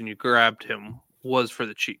only reason you grabbed him was for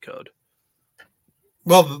the cheat code.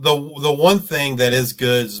 Well, the one thing that is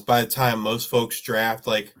good is by the time most folks draft,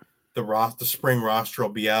 like the spring roster will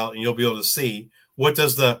be out, and you'll be able to see what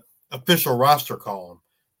does the official roster call them.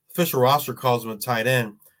 Official roster calls them a tight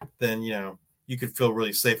end, then you could feel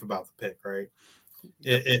really safe about the pick, right?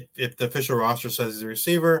 If the official roster says he's a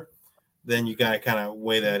receiver, then you got to kind of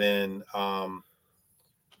weigh that in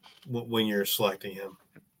when you're selecting him.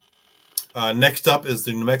 Next up is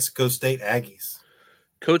the New Mexico State Aggies.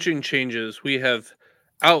 Coaching changes. We have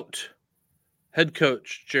out head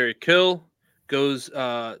coach Jerry Kill goes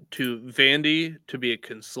to Vandy to be a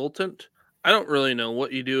consultant. I don't really know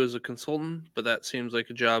what you do as a consultant, but that seems like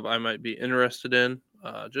a job I might be interested in.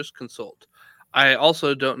 Just consult. I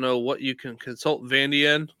also don't know what you can consult Vandy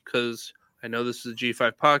in, because I know this is a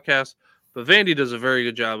G5 podcast, but Vandy does a very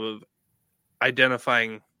good job of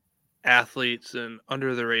identifying athletes and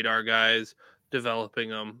under the radar guys, developing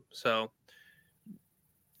them. So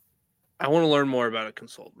I want to learn more about a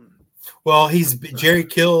consultant. Well, Jerry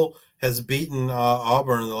Kill has beaten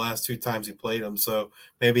Auburn the last 2 times he played them, so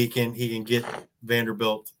maybe he can get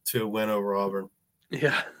Vanderbilt to a win over Auburn.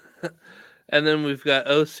 Yeah. And then we've got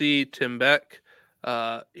OC Tim Beck.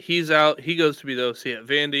 He's out. He goes to be the OC at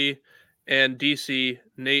Vandy. And DC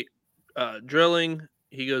Nate Drilling.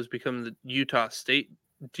 He goes to become the Utah State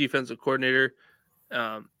defensive coordinator.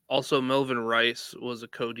 Also, Melvin Rice was a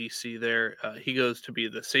co-DC there. He goes to be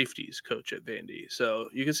the safeties coach at Vandy. So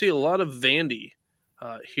you can see a lot of Vandy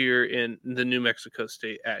here in the New Mexico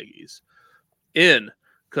State Aggies. In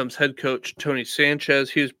comes head coach Tony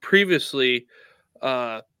Sanchez. He was previously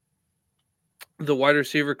the wide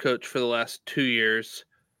receiver coach for the last 2 years,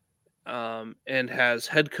 and has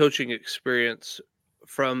head coaching experience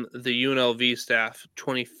from the UNLV staff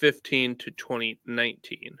 2015 to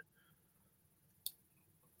 2019.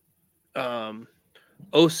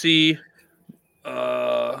 OC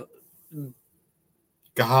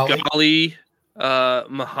Ghali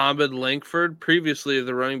Muhammad Langford, previously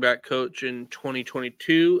the running back coach in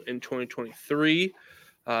 2022 and 2023.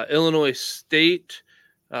 Illinois State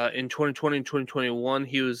in 2020 and 2021,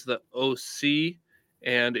 he was the OC,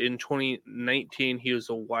 and in 2019, he was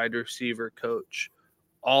a wide receiver coach.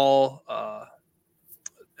 And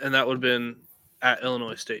that would have been at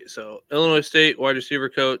Illinois State. So Illinois State wide receiver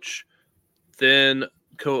coach, then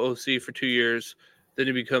co-OC for 2 years. Then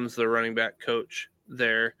he becomes the running back coach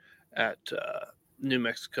there at New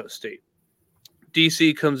Mexico State.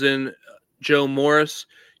 DC comes in Joe Morris.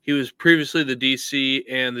 He was previously the DC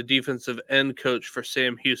and the defensive end coach for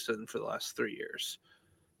Sam Houston for the last 3 years.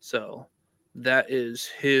 So that is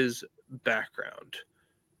his background.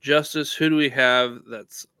 Justice, who do we have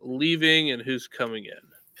that's leaving and who's coming in?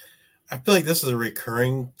 I feel like this is a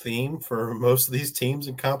recurring theme for most of these teams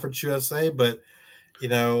in Conference USA, but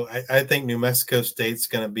I think New Mexico State's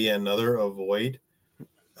going to be another avoid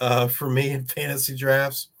for me in fantasy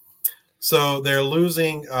drafts. So they're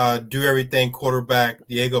losing do everything quarterback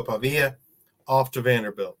Diego Pavia off to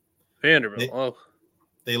Vanderbilt. They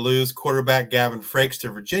lose quarterback Gavin Frakes to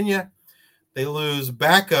Virginia. They lose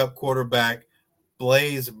backup quarterback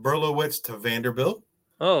Blaze Berlowitz to Vanderbilt.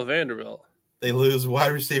 Oh, Vanderbilt. They lose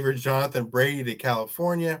wide receiver Jonathan Brady to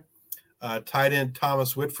California. Tight end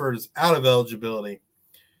Thomas Whitford is out of eligibility.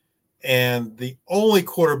 And the only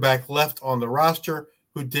quarterback left on the roster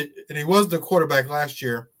and he wasn't a quarterback last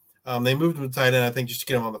year. They moved him to tight end, I think, just to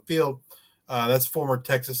get him on the field. That's former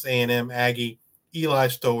Texas A&M Aggie Eli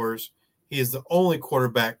Stowers. He is the only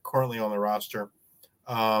quarterback currently on the roster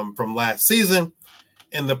from last season.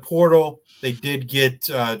 In the portal, they did get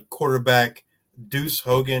quarterback Deuce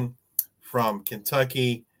Hogan from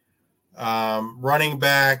Kentucky. Running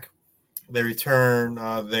back, they return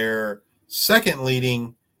their second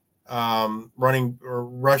leading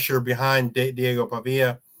rusher behind Diego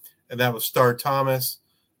Pavia, and that was Star Thomas,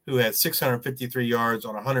 who had 653 yards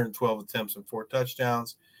on 112 attempts and 4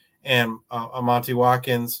 touchdowns, and Amonte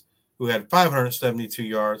Watkins, who had 572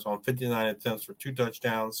 yards on 59 attempts for 2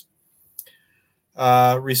 touchdowns.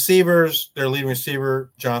 Receivers, their leading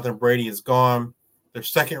receiver, Jonathan Brady, is gone. Their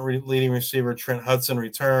second leading receiver, Trent Hudson,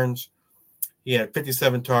 returns. He had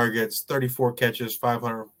 57 targets, 34 catches,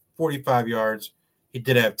 545 yards. He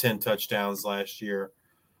did have 10 touchdowns last year.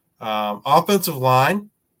 Offensive line,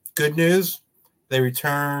 good news. They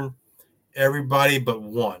return everybody but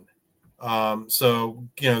one. So,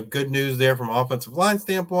 good news there from offensive line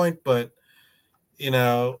standpoint. But,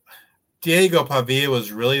 Diego Pavia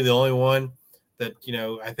was really the only one that,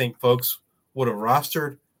 I think folks would have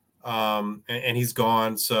rostered. And he's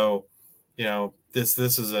gone. So, this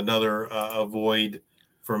is another avoid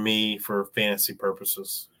for me for fantasy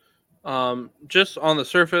purposes. Just on the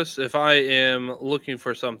surface, if I am looking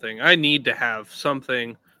for something, I need to have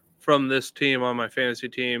something from this team on my fantasy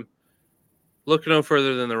team. Look no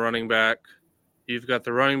further than the running back. You've got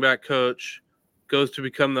the running back coach, goes to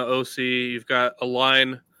become the OC. You've got a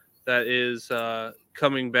line that is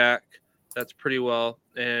coming back. That's pretty well,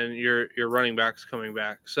 and your running back's coming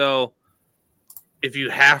back. So if you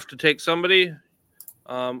have to take somebody,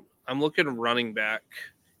 I'm looking at running back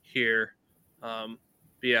here.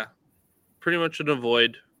 Yeah, pretty much an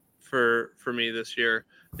avoid for me this year.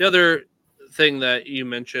 The other thing that you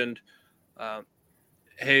mentioned,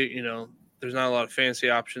 hey, there's not a lot of fantasy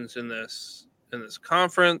options in this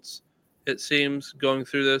conference. It seems going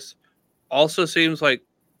through this also seems like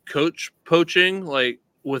coach poaching, like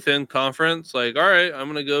within conference. Like, all right, I'm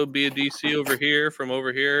gonna go be a DC over here, from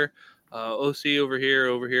over here, OC over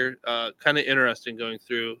here. Kind of interesting going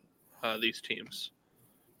through these teams.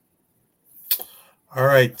 All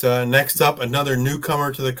right. Next up, another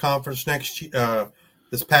newcomer to the conference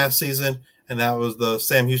this past season, and that was the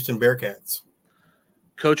Sam Houston Bearcats.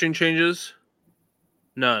 Coaching changes?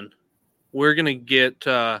 None. We're going to get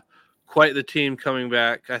quite the team coming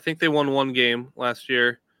back. I think they won one game last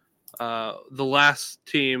year. The last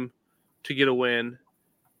team to get a win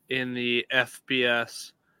in the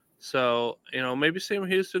FBS. So, maybe Sam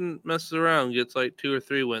Houston messes around, gets like 2 or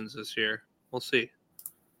 3 wins this year. We'll see.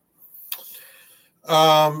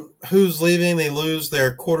 Who's leaving? They lose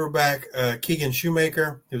their quarterback, Keegan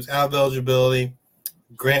Shoemaker, who's out of eligibility,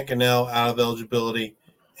 Grant Gunnell out of eligibility,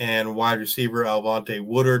 and wide receiver Alvonte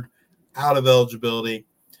Woodard out of eligibility.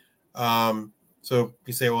 So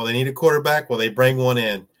you say, well, they need a quarterback. Well, they bring one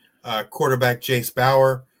in. Quarterback Jace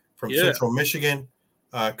Bauer from Central Michigan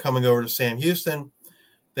coming over to Sam Houston.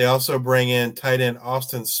 They also bring in tight end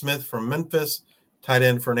Austin Smith from Memphis, tight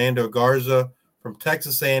end Fernando Garza from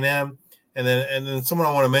Texas A&M, and then someone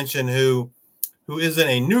I want to mention who isn't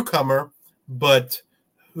a newcomer, but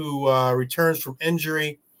who returns from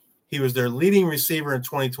injury. He was their leading receiver in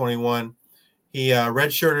 2021. He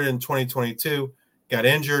redshirted in 2022, got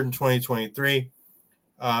injured in 2023,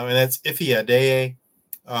 and that's Ife Adeye.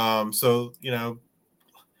 So,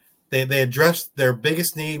 they addressed their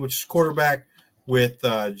biggest need, which is quarterback, with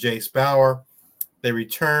Jace Bauer. They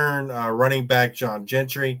return running back John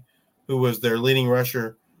Gentry, who was their leading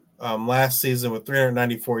rusher last season with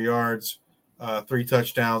 394 yards, 3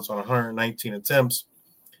 touchdowns on 119 attempts.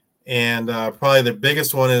 And probably the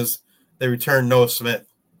biggest one is they return Noah Smith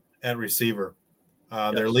at receiver.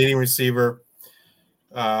 Their leading receiver,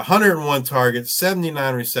 101 targets,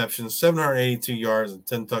 79 receptions, 782 yards,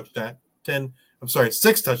 and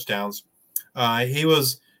 6 touchdowns. He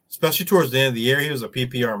was, especially towards the end of the year, he was a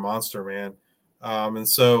PPR monster, man. And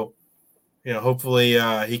so, hopefully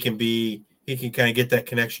he can kind of get that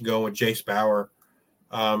connection going with Jace Bauer.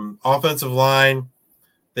 Offensive line,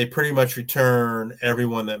 they pretty much return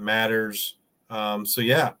everyone that matters. So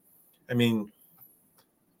yeah, I mean,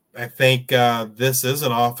 I think this is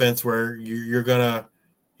an offense where you're gonna,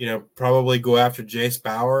 probably go after Jace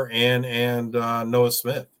Bauer and Noah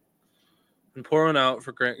Smith. And pour one out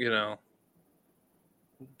for Grant,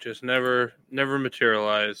 just never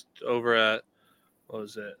materialized over at, what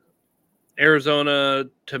was it, Arizona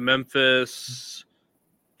to Memphis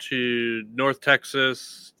to North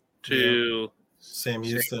Texas to Sam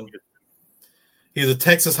Houston. He's a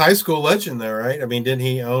Texas high school legend there, right? I mean, didn't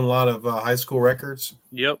he own a lot of high school records?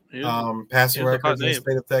 Yep. Passing records in the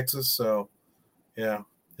state of Texas. So, yeah,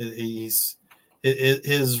 his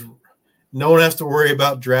no one has to worry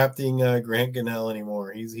about drafting Grant Gunnell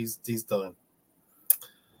anymore. He's done.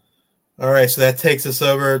 All right, so that takes us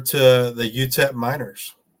over to the UTEP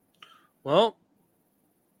Miners. Well,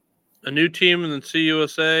 a new team in the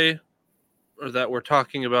CUSA, or that we're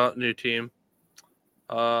talking about, new team.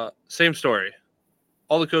 Same story.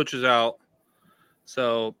 All the coaches out.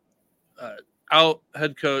 So, out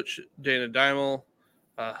head coach Dana Dimel,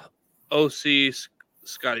 OC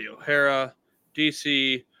Scotty O'Hara,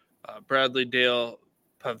 DC Bradley Dale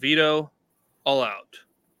Pavito, all out.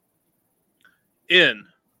 In,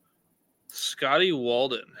 Scotty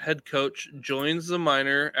Walden, head coach, joins the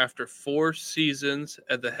Miner after 4 seasons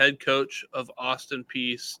as the head coach of Austin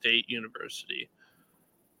Peay State University.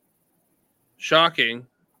 Shocking,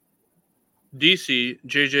 DC,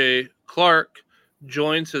 J.J. Clark,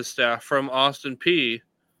 joins his staff from Austin P.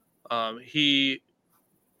 He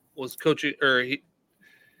was coaching,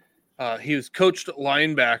 he was coached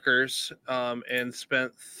linebackers and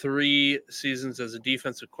spent 3 seasons as a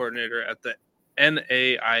defensive coordinator at the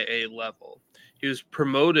NAIA level. He was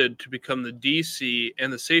promoted to become the DC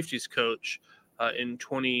and the safeties coach in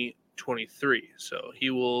 2023. So he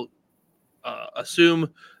will assume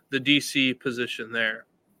the DC position there.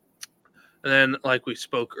 And then, like we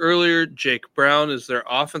spoke earlier, Jake Brown is their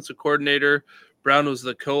offensive coordinator. Brown was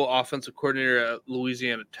the co-offensive coordinator at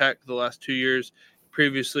Louisiana Tech the last 2 years.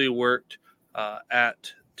 Previously worked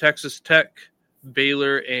at Texas Tech,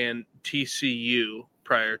 Baylor, and TCU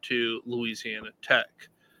prior to Louisiana Tech.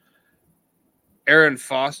 Aaron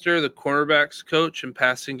Foster, the cornerbacks coach and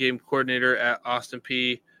passing game coordinator at Austin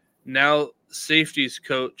P, now safeties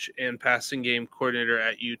coach and passing game coordinator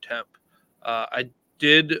at UTEP. I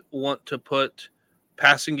did want to put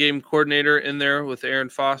passing game coordinator in there with Aaron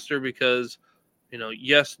Foster because,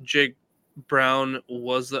 yes, Jake Brown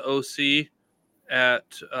was the OC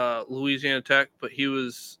at Louisiana Tech, but he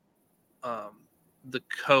was the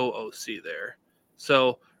co-OC there.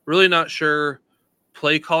 So really not sure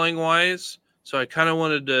play calling wise. So I kind of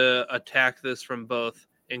wanted to attack this from both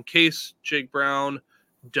in case Jake Brown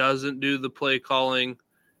doesn't do the play calling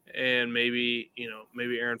and maybe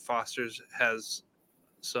Aaron Foster's has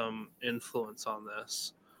some influence on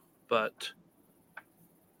this. But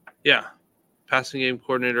yeah, passing game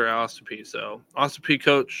coordinator at Austin P. So Austin P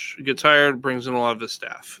coach gets hired, brings in a lot of his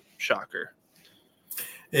staff. Shocker.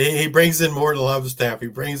 He brings in more than a lot of staff. He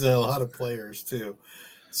brings in a lot of players too.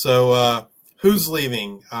 So who's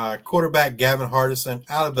leaving? Quarterback Gavin Hardison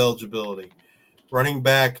out of eligibility. Running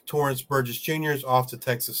back Torrance Burgess Jr. is off to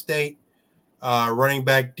Texas State. Running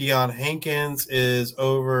back Deion Hankins is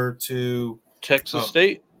over to Texas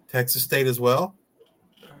State. Texas State as well.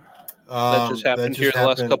 That just happened here the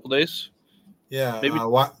last couple days. Yeah. Maybe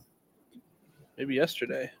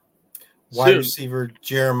yesterday. Wide receiver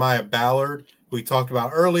Jeremiah Ballard, who we talked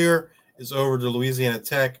about earlier, is over to Louisiana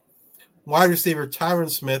Tech. Wide receiver Tyron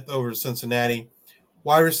Smith over to Cincinnati.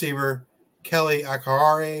 Wide receiver Kelly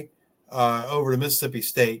Akharare over to Mississippi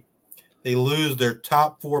State. They lose their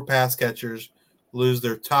top 4 pass catchers, lose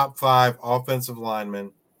their top 5 offensive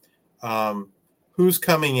linemen. Who's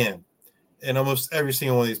coming in? And almost every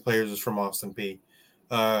single one of these players is from Austin P.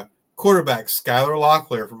 Quarterback Skylar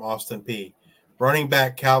Locklear from Austin P. Running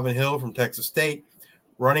back Calvin Hill from Texas State.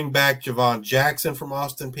 Running back Javon Jackson from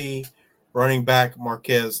Austin P. Running back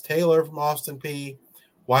Marquez Taylor from Austin P.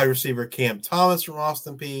 Wide receiver Cam Thomas from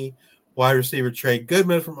Austin P. Wide receiver Trey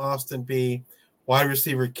Goodman from Austin P. Wide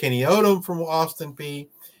receiver Kenny Odom from Austin P.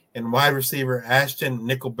 And wide receiver Ashton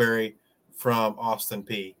Nickelberry from Austin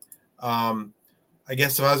P. I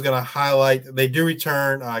guess if I was going to highlight, they do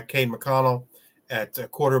return Cade McConnell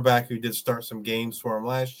at quarterback, who did start some games for him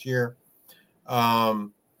last year.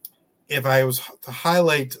 If I was to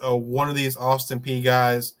highlight one of these Austin P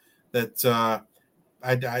guys that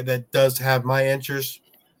that does have my interest,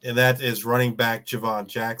 and that is running back Javon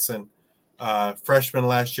Jackson, freshman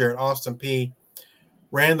last year at Austin P.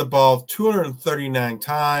 Ran the ball 239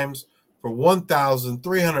 times for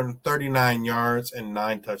 1,339 yards and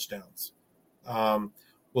 9 touchdowns.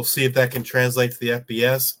 We'll see if that can translate to the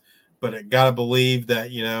FBS, but I gotta believe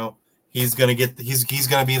that he's gonna he's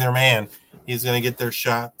gonna be their man. He's gonna get their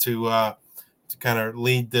shot to kind of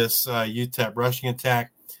lead this UTEP rushing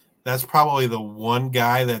attack. That's probably the one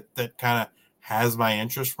guy that kind of has my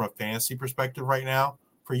interest from a fantasy perspective right now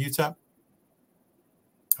for UTEP.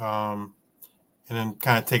 And then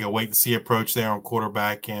kind of take a wait and see approach there on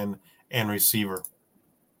quarterback and receiver.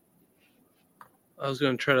 I was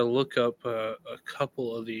going to try to look up a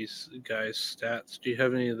couple of these guys' stats. Do you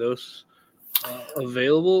have any of those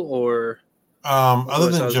available, or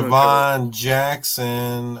other than Javon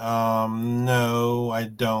Jackson? No, I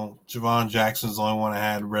don't. Javon Jackson's the only one I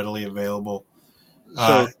had readily available.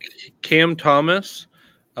 So Cam Thomas,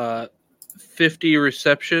 50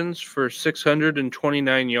 receptions for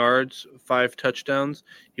 629 yards, 5 touchdowns.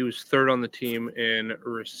 He was third on the team in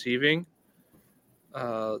receiving.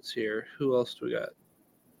 Let's see here. Who else do we got?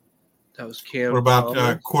 That was Cam. What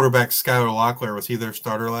about quarterback Skylar Locklear? Was he their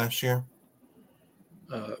starter last year?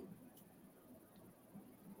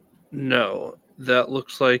 No. That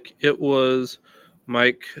looks like it was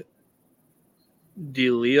Mike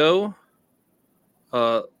DeLeo.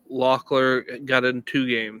 Locklear got in 2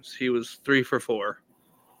 games. He was 3 for 4.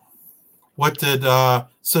 What did so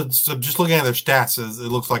just looking at their stats, it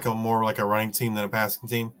looks like more like a running team than a passing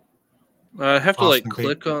team? I have to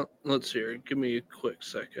click on. Let's see here. Give me a quick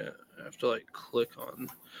second. I have to click on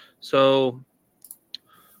So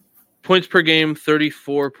points per game,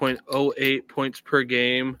 34.08 points per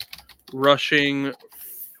game. Rushing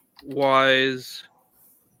wise,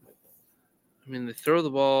 I mean, they throw the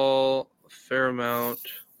ball a fair amount.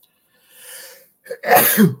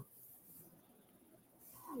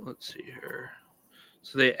 Let's see here.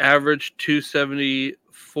 So they average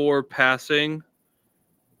 274 passing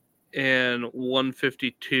and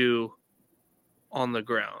 152 on the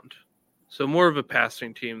ground. So more of a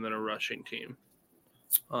passing team than a rushing team.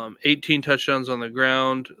 18 touchdowns on the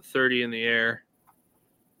ground, 30 in the air.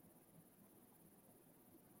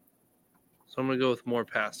 So I'm going to go with more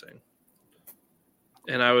passing.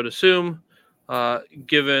 And I would assume,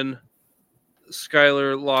 given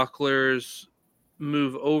Skylar Locklear's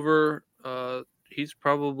move over, he's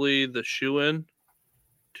probably the shoe-in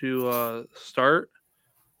to start,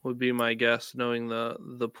 would be my guess, knowing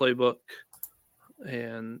the playbook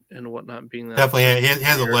and whatnot being that. Definitely, he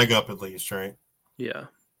has a leg up at least, right? Yeah.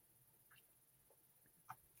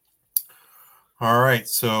 All right,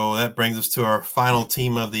 so that brings us to our final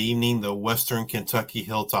team of the evening, the Western Kentucky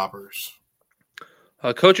Hilltoppers.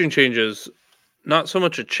 Coaching changes, not so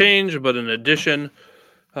much a change, but an addition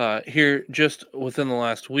here just within the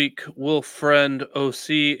last week. Will Friend,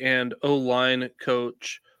 OC and O-line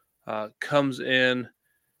coach, comes in.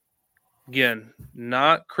 Again,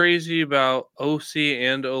 not crazy about OC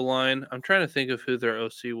and O-line. I'm trying to think of who their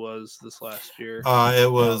OC was this last year.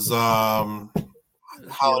 It was younger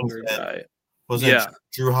guy. Was it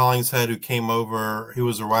Drew Hollingshead who came over? He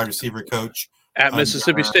was a wide receiver coach at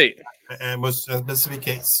Mississippi State. And was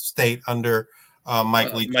Mississippi State under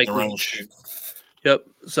Mike Leach. Yep.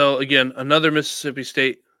 So again, another Mississippi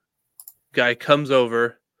State guy comes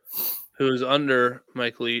over who is under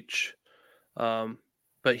Mike Leach.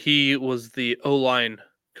 But he was the O-line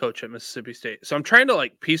coach at Mississippi State. So I'm trying to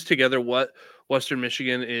piece together what Western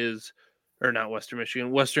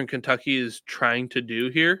Kentucky is trying to do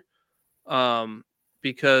here.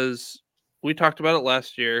 Because we talked about it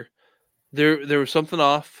last year. There was something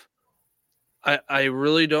off. I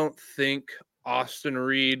really don't think Austin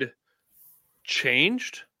Reed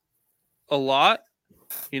changed a lot,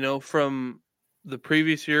 from the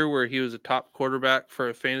previous year where he was a top quarterback for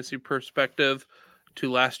a fantasy perspective to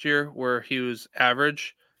last year where he was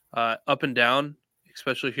average, up and down,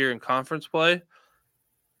 especially here in conference play.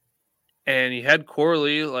 And you had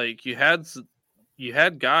Corley, you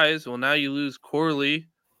had guys. Well, now you lose Corley.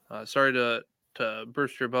 Sorry to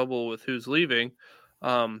burst your bubble with who's leaving.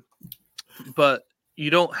 But you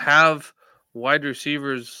don't have wide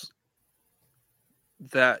receivers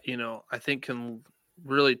that, I think can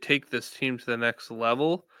really take this team to the next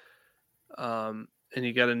level. And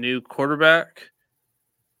you got a new quarterback.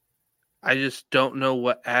 I just don't know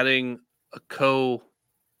what adding a co-OC.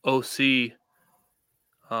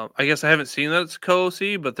 I guess I haven't seen that it's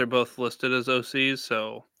co-OC, but they're both listed as OCs,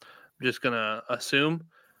 so I'm just going to assume.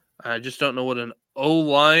 I just don't know what an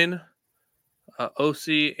O-line,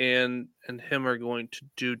 OC, and him are going to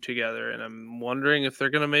do together. And I'm wondering if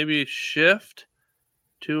they're going to maybe shift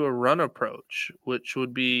to a run approach, which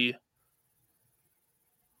would be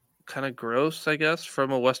kind of gross, I guess,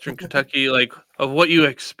 from a Western Kentucky, of what you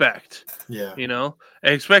expect. Yeah. And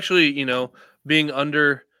especially, being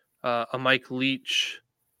under a Mike Leach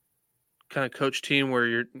kind of coach team where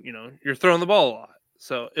you're throwing the ball a lot.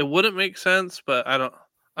 So it wouldn't make sense, but I don't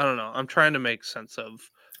know. I'm trying to make sense of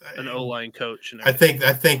an O-line coach. And I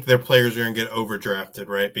think their players are going to get overdrafted,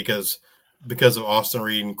 right? Because of Austin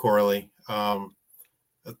Reed and Corley.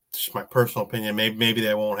 That's just my personal opinion. Maybe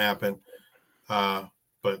that won't happen. But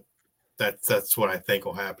that's what I think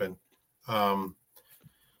will happen.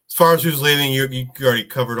 As far as who's leaving, you already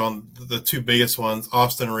covered on the two biggest ones.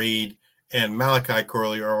 Austin Reed and Malachi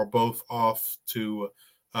Corley are both off to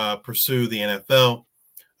pursue the NFL.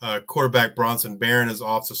 Quarterback Bronson Barron is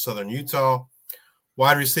off to Southern Utah.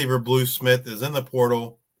 Wide receiver Blue Smith is in the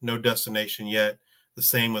portal. No destination yet. The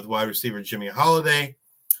same with wide receiver Jimmy Holiday.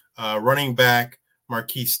 Running back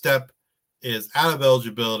Marquise Stepp is out of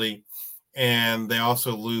eligibility. And they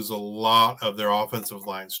also lose a lot of their offensive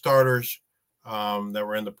line starters that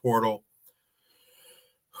were in the portal.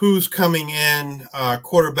 Who's coming in?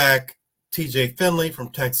 Quarterback TJ Finley from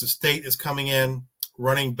Texas State is coming in.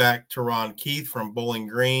 Running back Teron Keith from Bowling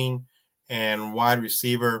Green. And wide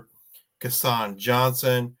receiver Kassan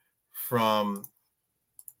Johnson from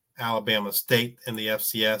Alabama State in the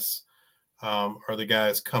FCS are the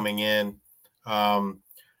guys coming in.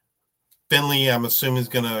 Finley, I'm assuming, is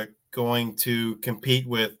going to compete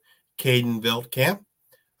with Caden Veltkamp.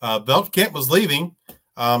 Veltkamp was leaving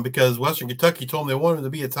because Western Kentucky told him they wanted him to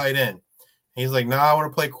be a tight end. And he's like, no, I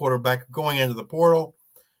want to play quarterback, going into the portal.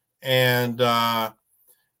 and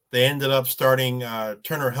they ended up starting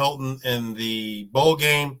Turner Hilton in the bowl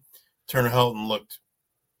game. Turner Hilton looked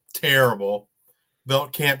terrible.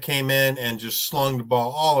 Veltkamp came in and just slung the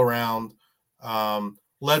ball all around,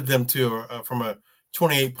 led them to from a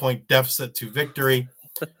 28-point deficit to victory.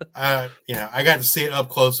 I got to see it up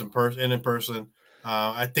close in person.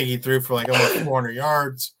 I think he threw for like almost 400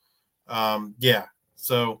 yards.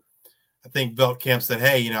 So I think Veltkamp said,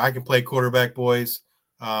 "Hey, I can play quarterback, boys."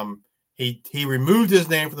 He removed his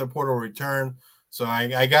name from the portal return, so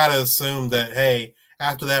I got to assume that, hey,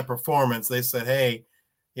 after that performance, they said, "Hey,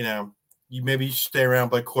 you maybe you should stay around,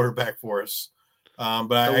 play quarterback for us."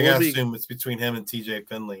 But I got to assume it's between him and TJ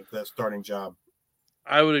Finley for that starting job.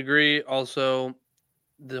 I would agree. Also,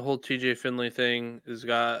 the whole TJ Finley thing has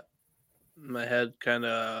got my head kind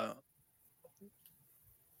of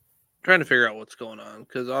trying to figure out what's going on,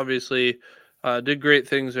 because obviously did great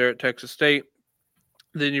things there at Texas State.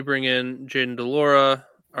 Then you bring in Jaden Delora.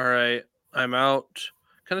 All right, I'm out.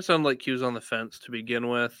 Kind of sounded like he was on the fence to begin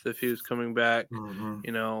with if he was coming back.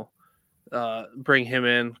 Mm-hmm. Bring him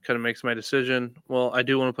in kind of makes my decision. Well, I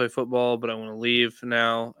do want to play football, but I want to leave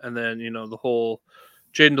now. And then, the whole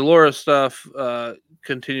Jaden Delora stuff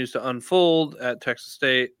continues to unfold at Texas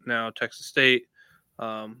State. Now, Texas State,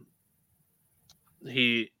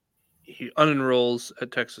 he unenrolls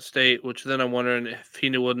at Texas State, which then I'm wondering if he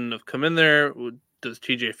wouldn't have come in there. Does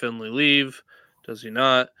TJ Finley leave? Does he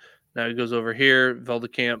not? Now he goes over here.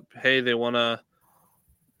 Veldekamp, hey, they want to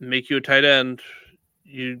make you a tight end.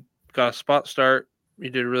 You got a spot start.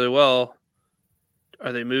 You did really well.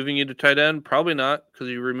 Are they moving you to tight end? Probably not, because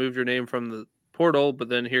you removed your name from the portal. But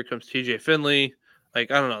then here comes TJ Finley. I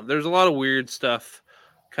don't know. There's a lot of weird stuff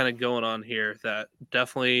kind of going on here that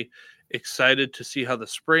definitely excited to see how the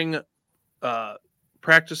spring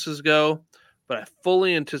practices go. But I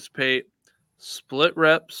fully anticipate split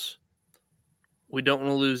reps. We don't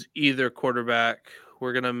want to lose either quarterback.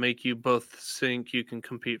 We're going to make you both think you can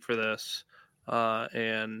compete for this.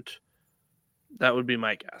 And that would be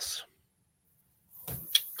my guess.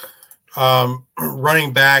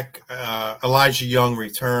 Running back, Elijah Young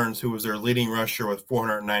returns, who was their leading rusher with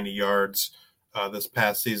 490 yards this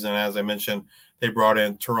past season. As I mentioned, they brought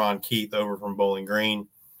in Teron Keith over from Bowling Green.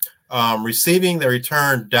 Receiving, they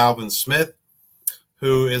returned Dalvin Smith,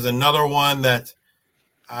 who is another one that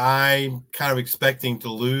I'm kind of expecting to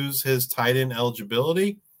lose his tight end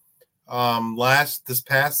eligibility. This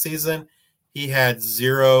past season, he had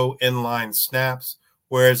 0 inline snaps,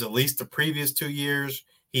 whereas at least the previous 2 years,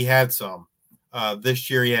 he had some. This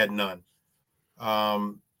year, he had none.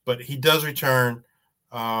 But he does return.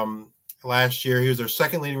 Last year, he was their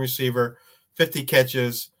second leading receiver, 50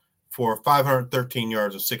 catches for 513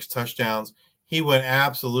 yards and 6 touchdowns. He went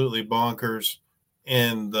absolutely bonkers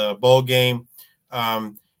in the bowl game.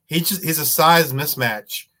 He's a size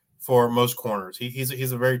mismatch for most corners.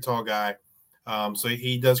 He's a very tall guy. So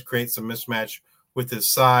he does create some mismatch with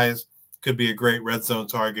his size. Could be a great red zone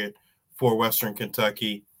target for Western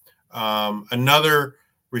Kentucky. Another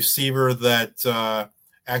receiver that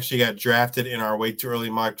actually got drafted in our way too early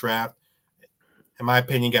mock draft, in my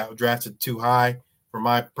opinion, got drafted too high for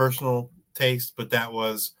my personal taste, but that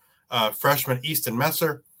was freshman Easton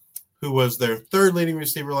Messer, who was their third leading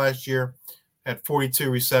receiver last year, had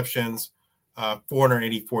 42 receptions,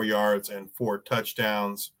 484 yards, and 4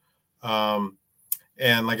 touchdowns.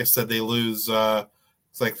 And like I said, they lose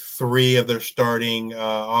it's like 3 of their starting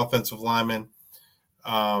offensive linemen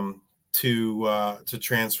to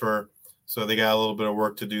transfer. So they got a little bit of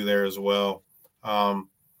work to do there as well.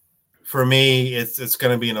 For me, it's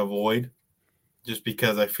going to be an avoid, just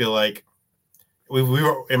because I feel like we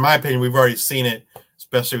were, in my opinion, we've already seen it,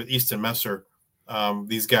 especially with Easton Messer.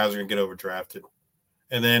 These guys are going to get overdrafted.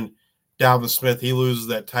 And then Dalvin Smith, he loses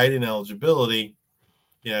that tight end eligibility.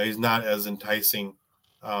 He's not as enticing,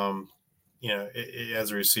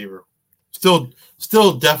 as a receiver.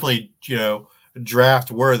 Still definitely,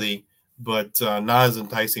 draft worthy, but not as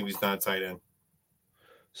enticing if he's not a tight end.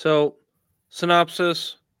 So,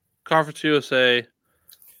 synopsis, Conference USA,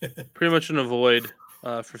 pretty much an avoid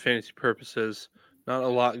for fantasy purposes. Not a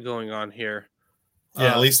lot going on here.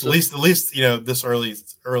 Yeah, at least this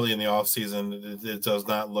early in the off season, it does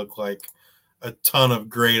not look like a ton of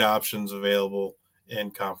great options available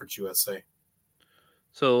in Conference USA.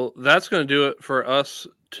 So that's going to do it for us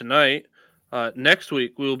tonight. Next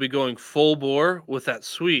week, we will be going full bore with that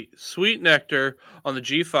sweet nectar on the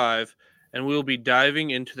G5, and we will be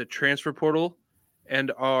diving into the transfer portal.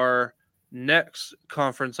 And our next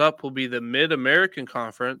conference up will be the Mid-American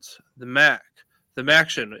Conference, the MAC. The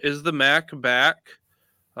MACtion. Is the MAC back?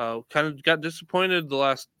 Kind of got disappointed the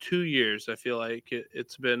last 2 years. I feel like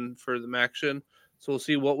it's been for the MACtion. So we'll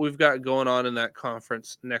see what we've got going on in that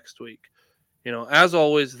conference next week. As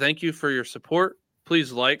always, thank you for your support.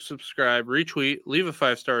 Please like, subscribe, retweet, leave a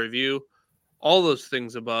 5-star review, all those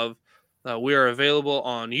things above. We are available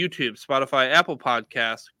on YouTube, Spotify, Apple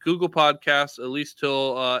Podcasts, Google Podcasts, at least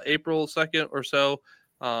till April 2nd or so.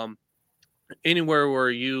 Anywhere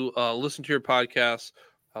where you listen to your podcasts,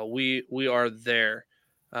 we are there.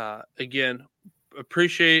 Again,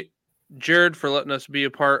 appreciate Jared for letting us be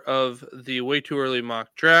a part of the Way Too Early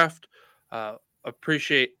mock draft.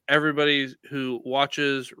 Appreciate everybody who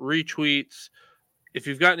watches, retweets. If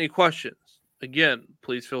you've got any questions, again,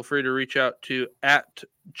 please feel free to reach out to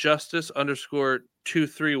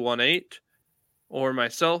 @justice_2318 or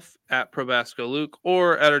myself @ProbascoLuke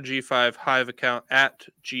or at our G5 Hive account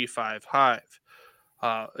 @G5Hive.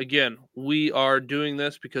 Again, we are doing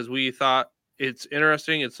this because we thought it's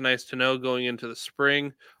interesting. It's nice to know going into the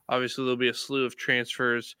spring. Obviously, there'll be a slew of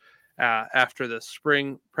transfers after the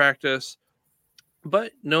spring practice.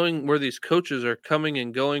 But knowing where these coaches are coming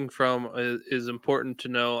and going from is important to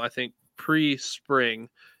know, I think, pre-spring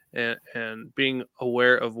and being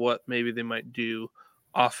aware of what maybe they might do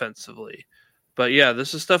offensively. But yeah,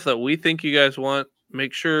 this is stuff that we think you guys want.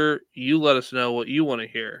 Make sure you let us know what you want to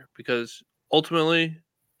hear, because ultimately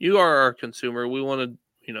you are our consumer. We want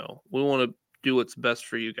to do what's best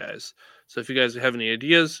for you guys. So if you guys have any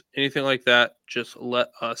ideas, anything like that, just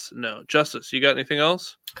let us know. Justice, you got anything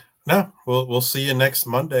else? No, we'll see you next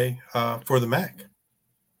Monday for the MAC.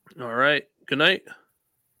 All right. Good night.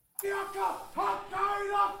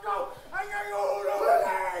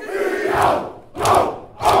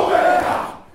 Oh, yeah!